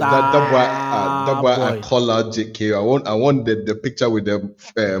 that star boy, I boy. call out JK. I want the picture with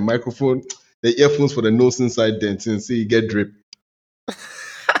the microphone, the earphones for the nose inside. Then since you get drip.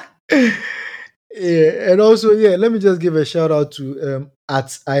 Yeah, and also, yeah, let me just give a shout out to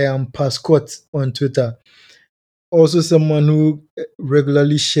at I am Pascot on Twitter. Also, someone who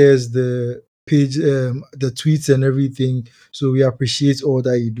regularly shares the page, the tweets and everything. So we appreciate all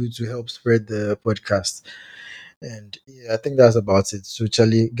that you do to help spread the podcast. And yeah, I think that's about it. So,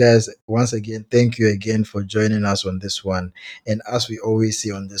 Charlie, guys, once again, thank you again for joining us on this one. And as we always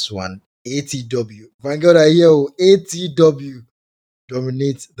say on this one, ATW. Vanguard, I hear ATW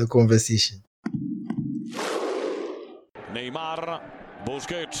dominate the conversation. Neymar,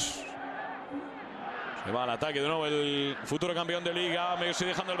 Busquets. Se va al ataque de nuevo el futuro campeón de Liga. Messi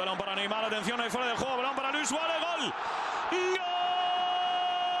dejando el balón para Neymar. Atención, ahí fuera del juego. Balón para Luis Suárez. ¡Gol!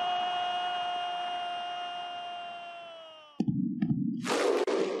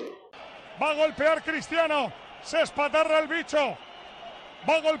 Va a golpear Cristiano. Se espatarra el bicho.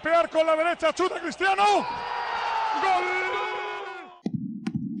 Va a golpear con la derecha. Chuta Cristiano. ¡Gol!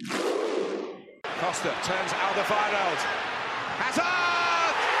 Costa turns Alderweireld.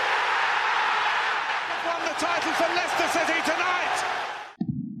 Hazard! Won the title for Leicester City tonight.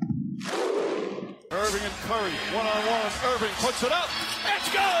 Irving and Curry, one-on-one. Irving puts it up. It's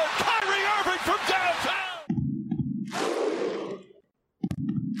good!